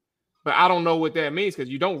group. But I don't know what that means because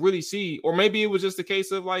you don't really see, or maybe it was just a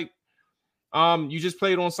case of like you just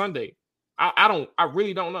played on Sunday. I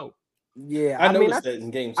really don't know. Yeah, I noticed that in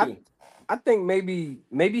game 2. I think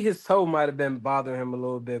maybe his toe might have been bothering him a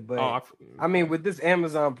little bit, but with this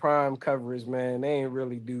Amazon Prime coverage, man, they ain't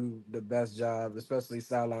really do the best job, especially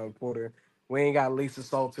sideline reporter. We ain't got Lisa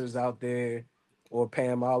Salters out there or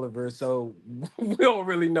Pam Oliver, so we don't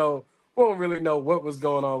really know what was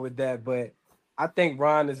going on with that. But I think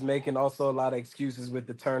Ron is making also a lot of excuses with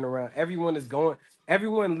the turnaround.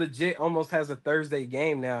 Everyone legit almost has a Thursday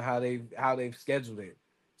game now. How they've scheduled it.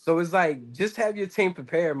 So it's like, just have your team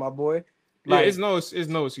prepared, my boy. Like, yeah, it's no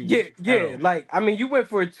excuse. Yeah. Like, you went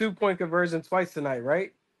for a 2-point conversion twice tonight,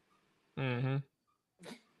 right? Mm-hmm.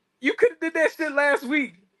 You could have did that shit last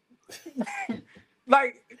week.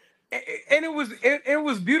 Like, and it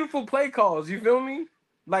was beautiful play calls. You feel me?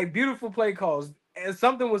 Like, beautiful play calls, and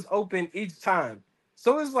something was open each time.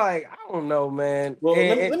 So it's like, I don't know, man. Well,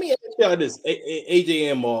 let me ask y'all this,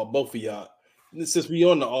 AJ and Maul, both of y'all. Since we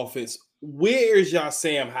on the offense, where is y'all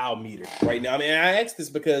Sam Howell meter right now? I mean, I asked this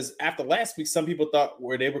because after last week, some people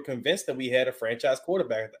they were convinced that we had a franchise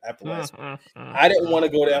quarterback after last week. I didn't want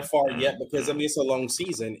to go that far yet because it's a long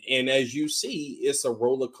season, and as you see, it's a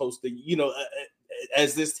roller coaster.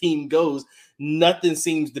 As this team goes, nothing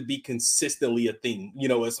seems to be consistently a thing.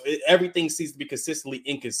 Everything seems to be consistently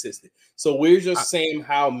inconsistent. So where's your Sam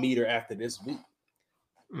Howell meter after this week?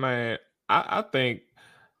 Man, I think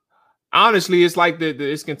honestly, it's like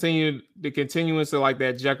the continuance of like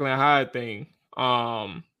that Jekyll and Hyde thing.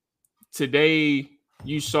 Today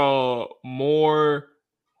you saw more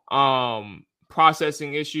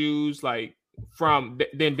processing issues like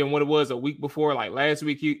than what it was a week before. Like last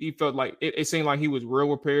week, he felt like it seemed like he was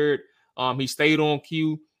real prepared. He stayed on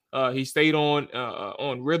cue. He stayed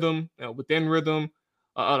on rhythm, within rhythm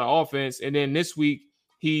of the offense. And then this week,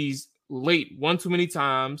 he's late one too many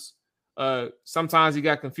times. Sometimes he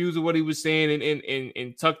got confused with what he was saying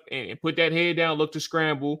and tucked and put that head down, looked to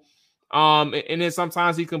scramble. And then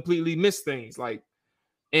sometimes he completely missed things. Like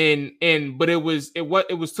but it was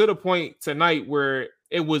to the point tonight where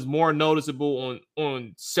it was more noticeable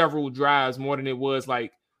on several drives more than it was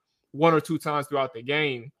like 1 or 2 times throughout the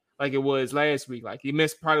game, like it was last week. Like he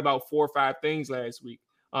missed probably about 4 or 5 things last week.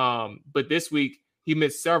 But this week he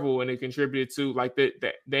missed several, and it contributed to like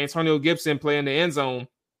the Antonio Gibson play in the end zone,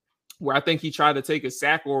 where I think he tried to take a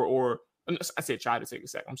sack or I said tried to take a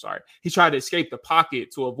sack. I'm sorry. He tried to escape the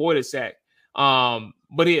pocket to avoid a sack.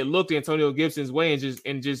 But he had looked Antonio Gibson's way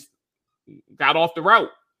and just got off the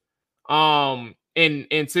route.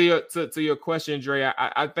 And to your question, Dre,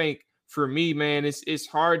 I think for me, man, it's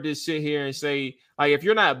hard to sit here and say, like, if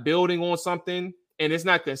you're not building on something and it's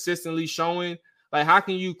not consistently showing, like, how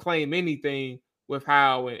can you claim anything with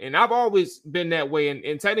how? And I've always been that way.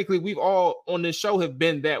 And technically, we've all on this show have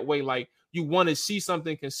been that way. Like, you want to see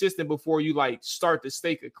something consistent before you like start to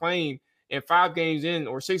stake a claim. And 5 games in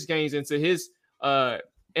or 6 games into his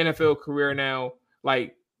NFL career now,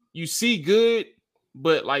 like you see good,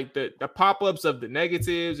 but like the pop-ups of the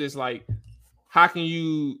negatives is like, how can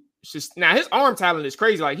you just now his arm talent is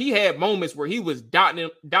crazy. Like he had moments where he was dotting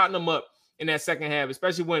them up in that second half,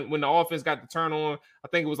 especially when the offense got the turn on. I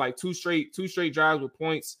think it was like two straight drives with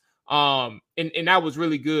points. And that was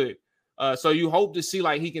really good. So you hope to see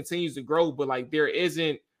like he continues to grow, but like there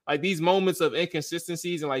isn't like these moments of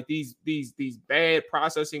inconsistencies and like these bad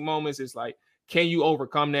processing moments. It's like, can you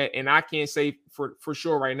overcome that? And I can't say for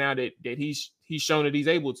sure right now that he's shown that he's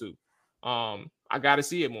able to. I got to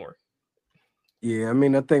see it more. Yeah, I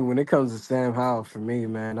mean, I think when it comes to Sam Howell, for me,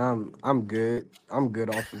 man, I'm good. I'm good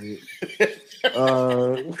off of it.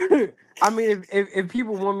 I mean, if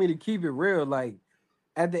people want me to keep it real, like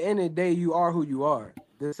at the end of the day, you are who you are.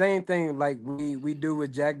 The same thing like we do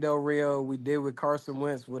with Jack Del Rio, we did with Carson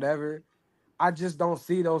Wentz, whatever. I just don't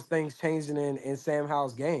see those things changing in Sam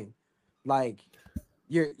Howell's game. Like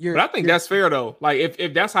but I think that's fair though. Like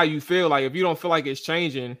if that's how you feel, like if you don't feel like it's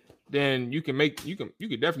changing, then you can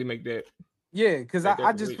definitely make that. Yeah, because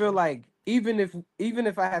I just feel like even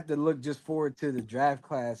if I have to look just forward to the draft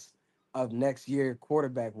class of next year,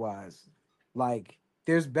 quarterback wise, like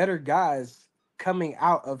there's better guys coming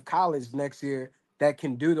out of college next year that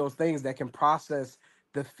can do those things, that can process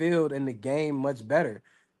the field and the game much better.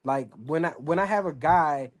 Like when I have a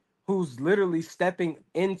guy who's literally stepping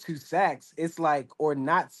into sacks, it's like, or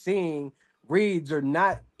not seeing reads or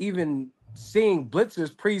not even seeing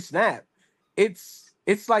blitzers pre-snap. It's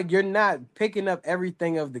like you're not picking up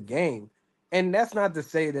everything of the game. And that's not to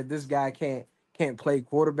say that this guy can't play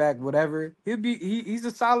quarterback, whatever. He's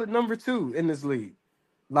a solid number 2 in this league.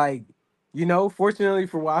 Like, fortunately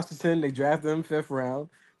for Washington, they drafted him 5th round.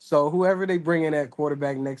 So whoever they bring in at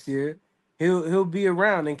quarterback next year, he'll be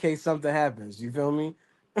around in case something happens. You feel me?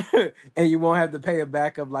 And you won't have to pay a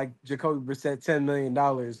backup like Jacoby Brissett $10 million.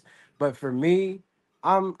 But for me,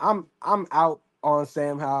 I'm out on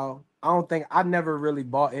Sam Howell. I never really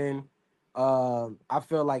bought in. I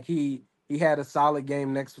feel like he had a solid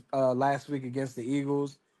game last week against the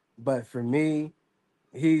Eagles, but for me,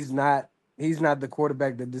 he's not the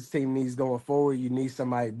quarterback that this team needs going forward. You need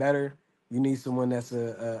somebody better. You need someone that's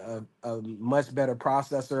a much better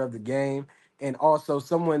processor of the game, and also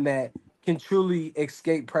someone that can truly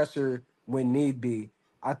escape pressure when need be.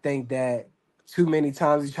 I think that too many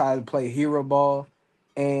times he tries to play hero ball,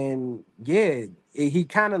 and yeah, he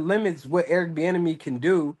kind of limits what Eric Bieniemy can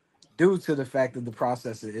do due to the fact of the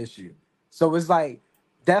processor issue. So it's like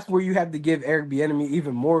that's where you have to give Eric Bieniemy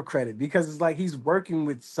even more credit, because it's like he's working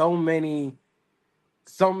with so many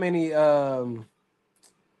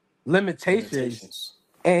limitations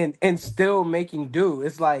and still making do.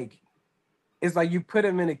 It's like you put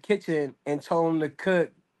him in a kitchen and told him to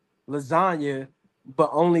cook lasagna, but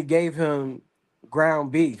only gave him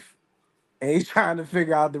ground beef. And he's trying to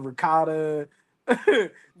figure out the ricotta,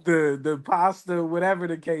 the pasta, whatever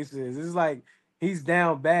the case is. It's like he's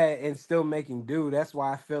down bad and still making do. That's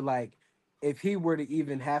why I feel like if he were to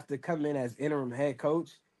even have to come in as interim head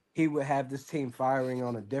coach, he would have this team firing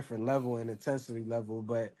on a different level and intensity level.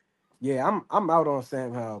 But yeah, I'm out on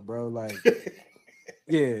Sam Howell, bro. Like,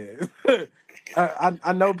 yeah.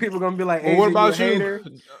 I know people are gonna be like, well, what about you? Hater?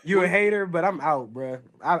 You a hater? But I'm out, bro.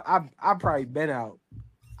 I probably been out.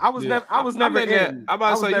 I was never in. I'm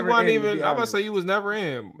about to say you weren't even. I'm about to say you was never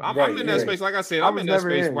in. I'm in that space. Like I said, I'm in that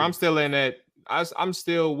space where I'm still in that. I'm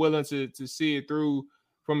still willing to see it through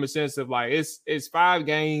from a sense of like it's 5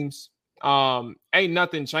 games. Ain't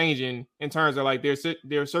nothing changing in terms of like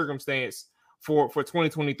their circumstance for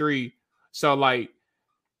 2023. So like,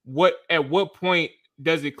 at what point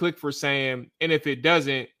does it click for Sam? And if it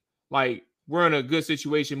doesn't, like we're in a good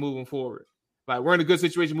situation moving forward. Like we're in a good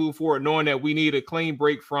situation moving forward, knowing that we need a clean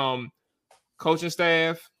break from coaching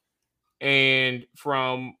staff and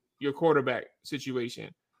from your quarterback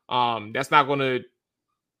situation. That's not going to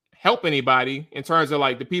help anybody in terms of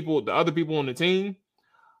like the other people on the team.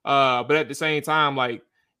 But at the same time, like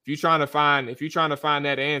if you're trying to find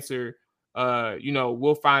that answer,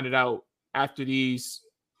 we'll find it out after these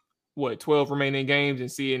 12 remaining games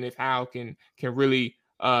and seeing if Hal can really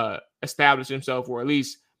establish himself, or at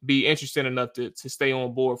least be interested enough to stay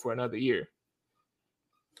on board for another year.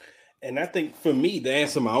 And I think for me, to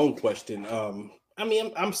answer my own question,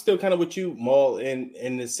 I'm still kind of with you, Maul,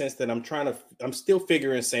 in the sense that I'm still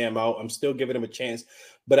figuring Sam out. I'm still giving him a chance,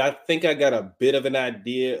 but I think I got a bit of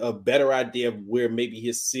a better idea of where maybe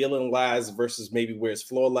his ceiling lies versus maybe where his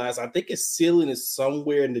floor lies. I think his ceiling is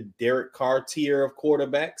somewhere in the Derek Carr tier of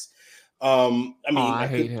quarterbacks. I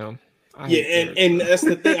hate him. Yeah, and that's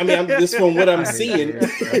the thing. I mean, I'm just from what I'm seeing,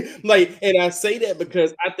 like, and I say that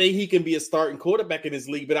because I think he can be a starting quarterback in this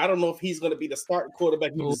league, but I don't know if he's going to be the starting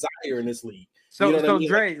quarterback you desire in this league. You know what I mean?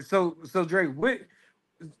 Dre, so Dre, what?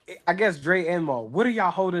 I guess Dre and Maul, what are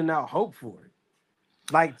y'all holding out hope for?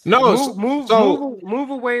 Like, No, move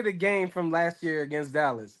away the game from last year against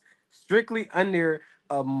Dallas, strictly under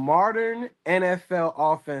a modern NFL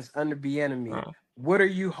offense under Bieniemy. What are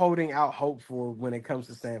you holding out hope for when it comes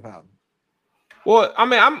to Sam Howell? Well, I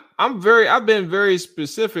mean, I've been very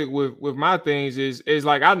specific with my things. Is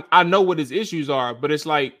like I know what his issues are, but it's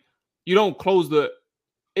like you don't close the.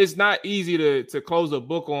 It's not easy to close a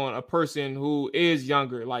book on a person who is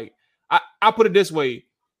younger. Like I put it this way,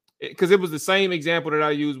 because it was the same example that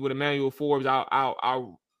I used with Emmanuel Forbes.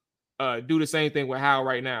 I'll do the same thing with Hal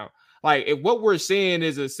right now. Like, if what we're seeing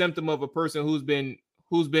is a symptom of a person who's been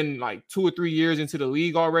like 2 or 3 years into the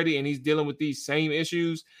league already, and he's dealing with these same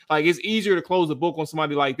issues, like, it's easier to close the book on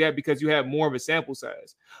somebody like that because you have more of a sample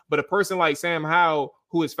size. But a person like Sam Howell,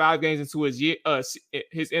 who is 5 games into his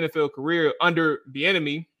NFL career under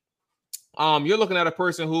Bieniemy, you're looking at a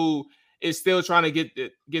person who is still trying to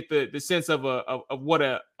get the sense of what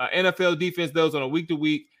a NFL defense does on a week to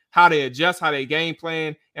week, how they adjust, how they game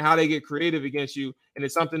plan, and how they get creative against you. And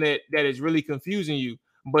it's something that is really confusing you.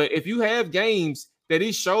 But if you have games that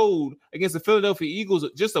he showed against the Philadelphia Eagles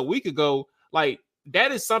just a week ago, like,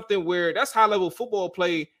 that is something where that's high level football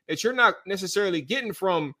play that you're not necessarily getting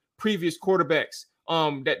from previous quarterbacks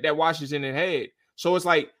that Washington had. So it's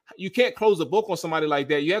like, you can't close the book on somebody like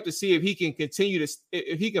that. You have to see if he can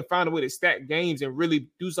if he can find a way to stack games and really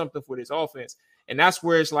do something for this offense. And that's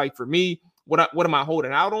where it's like, for me, what am I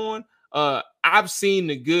holding out on? I've seen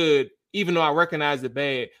the good, even though I recognize the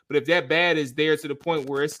bad. But if that bad is there to the point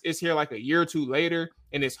where it's here like a year or two later,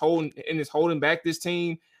 and it's holding back this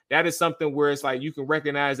team, that is something where it's like you can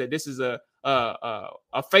recognize that this is a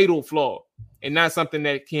fatal flaw, and not something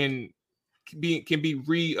that can be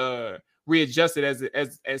readjusted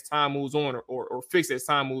as time moves on, or fixed as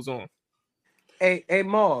time moves on. Hey,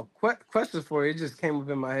 Maul, question for you. It just came up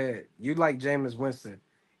in my head. You like Jameis Winston.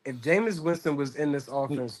 If Jameis Winston was in this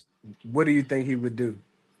offense, what do you think he would do?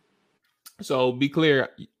 So be clear,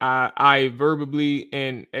 I verbally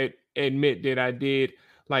and admit that I did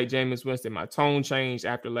like Jameis Winston. My tone changed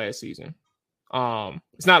after last season.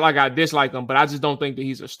 It's not like I dislike him, but I just don't think that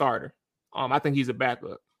he's a starter. I think he's a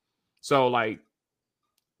backup. So, like,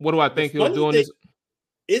 what do I think he'll do in this?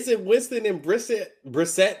 Isn't Winston and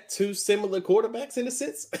Brissett two similar quarterbacks in a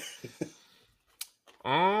sense?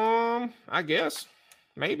 I guess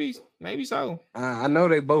maybe so. I know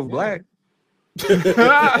they both black.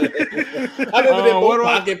 I remember they both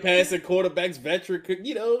pocket passing quarterbacks, veteran.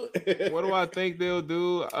 What do I think they'll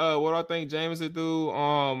do? What do I think James will do?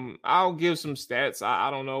 I'll give some stats. I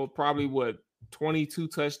don't know. Probably 22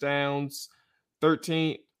 touchdowns,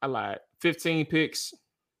 15 picks,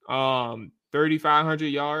 3,500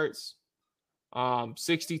 yards,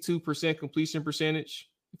 62% completion percentage.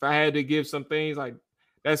 If I had to give some things, like,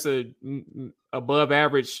 that's a above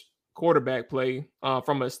average quarterback play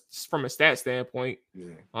from a stat standpoint.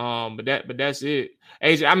 Yeah. But that's it.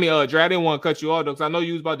 AJ, I mean, Dre, I didn't want to cut you off though, because I know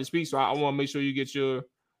you was about to speak, so I want to make sure you get your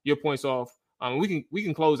points off. We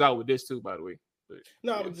can close out with this too, by the way.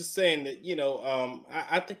 No, I was just saying that,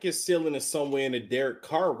 I think his ceiling is somewhere in the Derek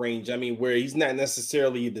Carr range. I mean, where he's not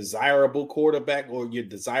necessarily a desirable quarterback or your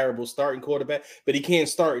desirable starting quarterback, but he can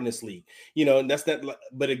start in this league. And that's not.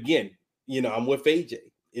 But again, I'm with AJ.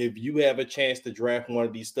 If you have a chance to draft one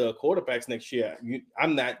of these stud quarterbacks next year,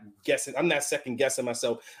 I'm not second guessing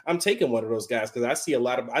myself. I'm taking one of those guys because I see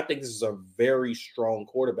I think this is a very strong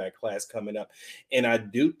quarterback class coming up. And I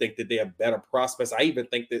do think that they have better prospects. I even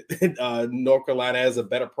think that North Carolina has a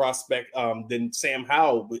better prospect than Sam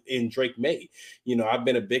Howell in Drake May. I've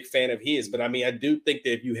been a big fan of his, but I mean, I do think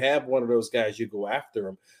that if you have one of those guys, you go after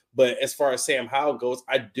him. But as far as Sam Howell goes,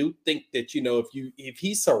 I do think that, if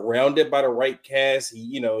he's surrounded by the right cast,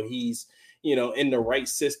 he's in the right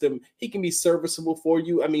system, he can be serviceable for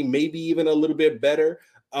you. I mean, maybe even a little bit better.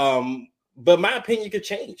 But my opinion could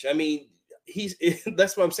change. I mean,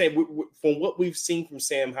 that's what I'm saying. From what we've seen from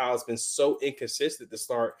Sam Howell, has been so inconsistent to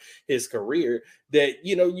start his career that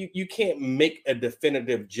you can't make a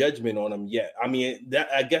definitive judgment on him yet. I mean,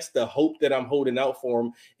 I guess the hope that I'm holding out for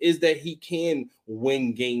him is that he can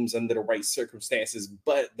win games under the right circumstances.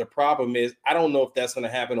 But the problem is, I don't know if that's going to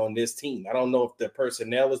happen on this team. I don't know if the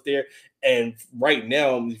personnel is there. And right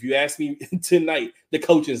now, if you ask me tonight, the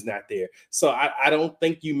coaching's not there. So I don't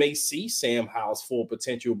think you may see Sam Howell's full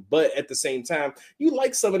potential. But at the same time, you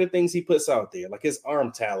like some of the things he puts out there, like his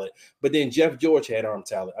arm talent. But then Jeff George had arm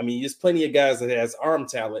talent. I mean, there's plenty of guys that has arm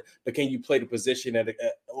talent, but can you play the position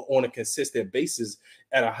on a consistent basis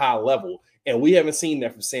at a high level? And we haven't seen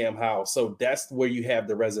that from Sam Howell. So that's where you have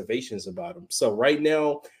the reservations about him. So right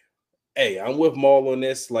now, hey, I'm with Maul on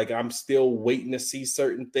this. Like, I'm still waiting to see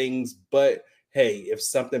certain things. But, hey, if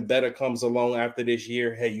something better comes along after this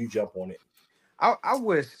year, hey, you jump on it. I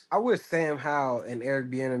wish Sam Howell and Eric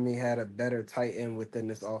Bieniemy had a better tight end within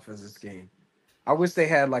this offensive scheme. I wish they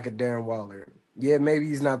had like a Darren Waller. Yeah, maybe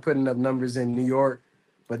he's not putting up numbers in New York,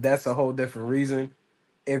 but that's a whole different reason.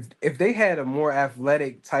 If they had a more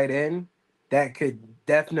athletic tight end, that could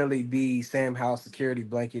definitely be Sam Howell's security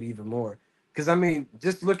blanket even more. Because, I mean,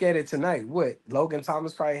 just look at it tonight. What? Logan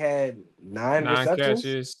Thomas probably had nine receptions?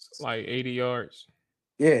 Catches, like 80 yards.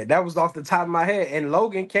 Yeah, that was off the top of my head. And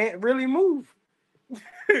Logan can't really move.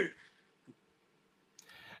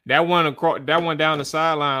 That one down the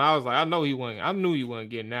sideline, I was like, I knew he wasn't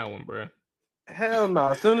getting that one, bro. Hell no.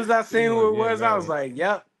 As soon as I seen who it was, I was like,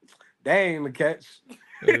 yep, that ain't the catch.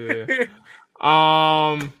 Yeah.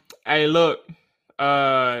 Hey, look,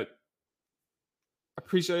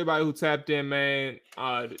 appreciate everybody who tapped in, man.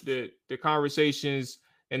 The conversations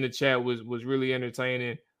in the chat was really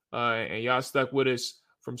entertaining, and y'all stuck with us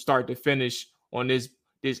from start to finish on this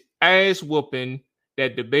ass whooping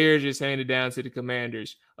that the Bears just handed down to the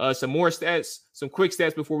Commanders. Some more stats, some quick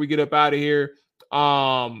stats before we get up out of here.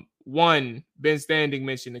 One, Ben Standing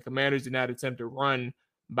mentioned the Commanders did not attempt to run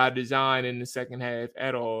by design in the second half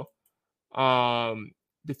at all.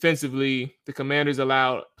 Defensively, the Commanders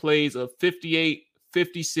allowed plays of 58,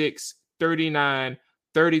 56, 39,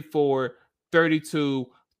 34, 32,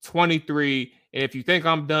 23. And if you think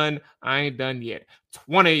I'm done, I ain't done yet.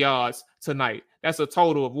 20 yards tonight. That's a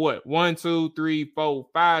total of what? 1, 2, 3, 4,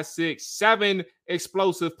 5, 6, 7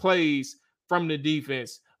 explosive plays from the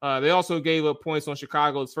defense. They also gave up points on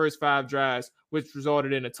Chicago's first 5 drives, which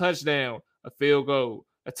resulted in a touchdown, a field goal,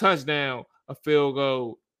 a touchdown, a field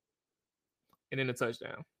goal, and then a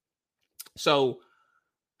touchdown. So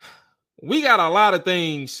we got a lot of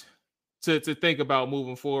things to think about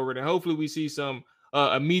moving forward, and hopefully we see some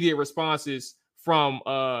immediate responses from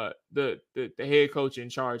the head coach in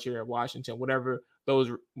charge here at Washington. Whatever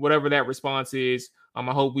that response is, I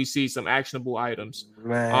hope we see some actionable items.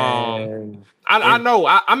 Man, I know.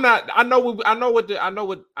 I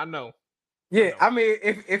know. Yeah, I mean,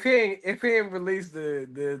 if he ain't released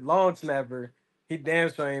the long snapper, he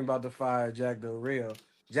damn sure ain't about to fire Jack Del Rio.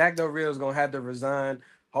 Jack Del Rio's gonna have to resign.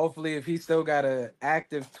 Hopefully, if he still got an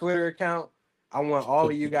active Twitter account, I want all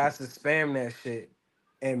of you guys to spam that shit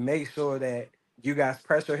and make sure that you guys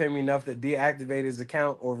pressure him enough to deactivate his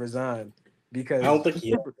account or resign. Because I don't think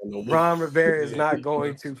he Ron Rivera is not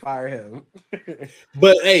going to fire him.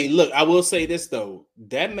 But hey, look, I will say this though: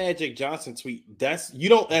 that Magic Johnson tweet, you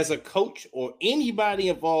don't, as a coach or anybody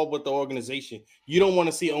involved with the organization, you don't want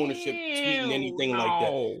to see ownership tweeting anything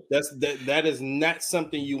like that. That is not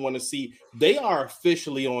something you want to see. They are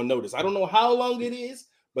officially on notice. I don't know how long it is,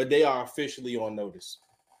 but they are officially on notice.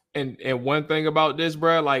 And one thing about this,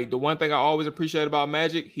 bro, like the one thing I always appreciate about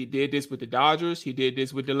Magic, he did this with the Dodgers, he did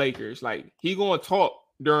this with the Lakers. Like he gonna talk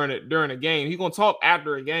during a game, he gonna talk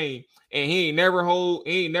after a game, and he ain't never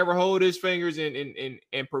hold his fingers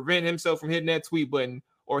and prevent himself from hitting that tweet button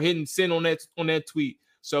or hitting send on that tweet.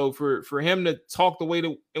 So for him to talk the way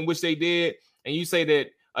in which they did, and you say that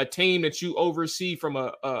a team that you oversee from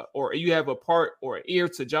or you have a part or an ear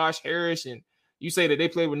to Josh Harris, and you say that they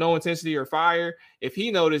played with no intensity or fire. If he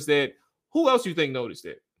noticed that, who else you think noticed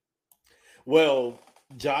it? Well,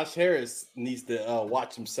 Josh Harris needs to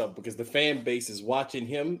watch himself because the fan base is watching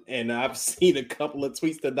him. And I've seen a couple of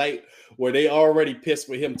tweets tonight where they already pissed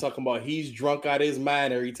with him, talking about he's drunk out of his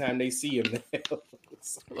mind every time they see him.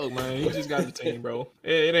 Look, man, he just got the team, bro.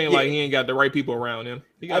 It ain't like he ain't got the right people around him.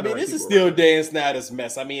 This is still Dan Snyder's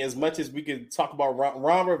mess. I mean, as much as we could talk about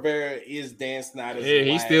Ron Rivera is Dan Snyder's. Yeah,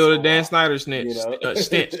 he's still the Dan Snyder snitch. You know?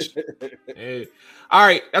 Stench. Yeah. All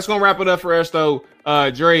right, that's gonna wrap it up for us, though.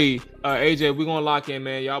 Dre, AJ, we're gonna lock in,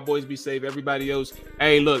 man. Y'all boys be safe. Everybody else,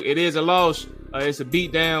 hey, look, it is a loss. It's a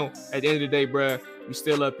beat down. At the end of the day, bro, we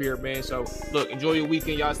still up here, man. So, look, enjoy your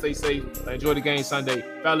weekend. Y'all stay safe. Enjoy the game Sunday,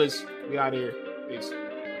 fellas. We out here. Peace.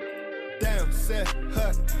 Damn. Said,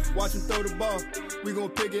 watch him throw the ball. We gon'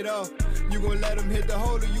 pick it off. You gon' let him hit the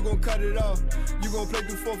hole or you gon' cut it off. You gon' play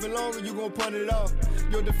through fourth and long or you gon' punt it off.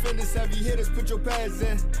 Your defenders, heavy hitters, put your pads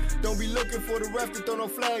in. Don't be looking for the ref to throw no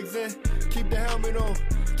flags in. Keep the helmet on,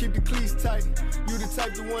 keep the cleats tight. You the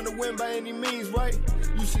type to want to win by any means, right?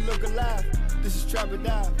 You should look alive. This is Trap or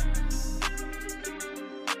Dive.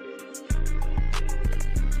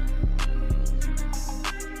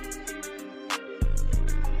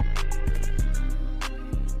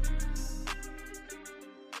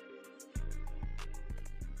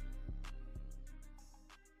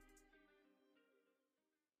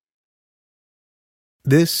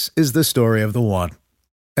 This is the story of the one.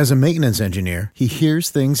 As a maintenance engineer, he hears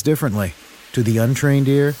things differently. To the untrained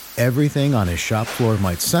ear, everything on his shop floor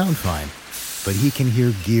might sound fine, but he can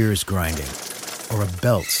hear gears grinding or a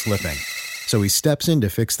belt slipping. So he steps in to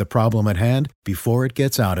fix the problem at hand before it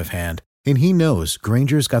gets out of hand. And he knows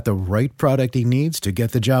Grainger's got the right product he needs to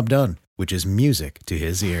get the job done, which is music to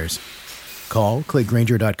his ears. Call, click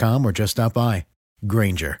Grainger.com, or just stop by.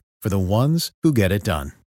 Grainger, for the ones who get it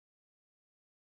done.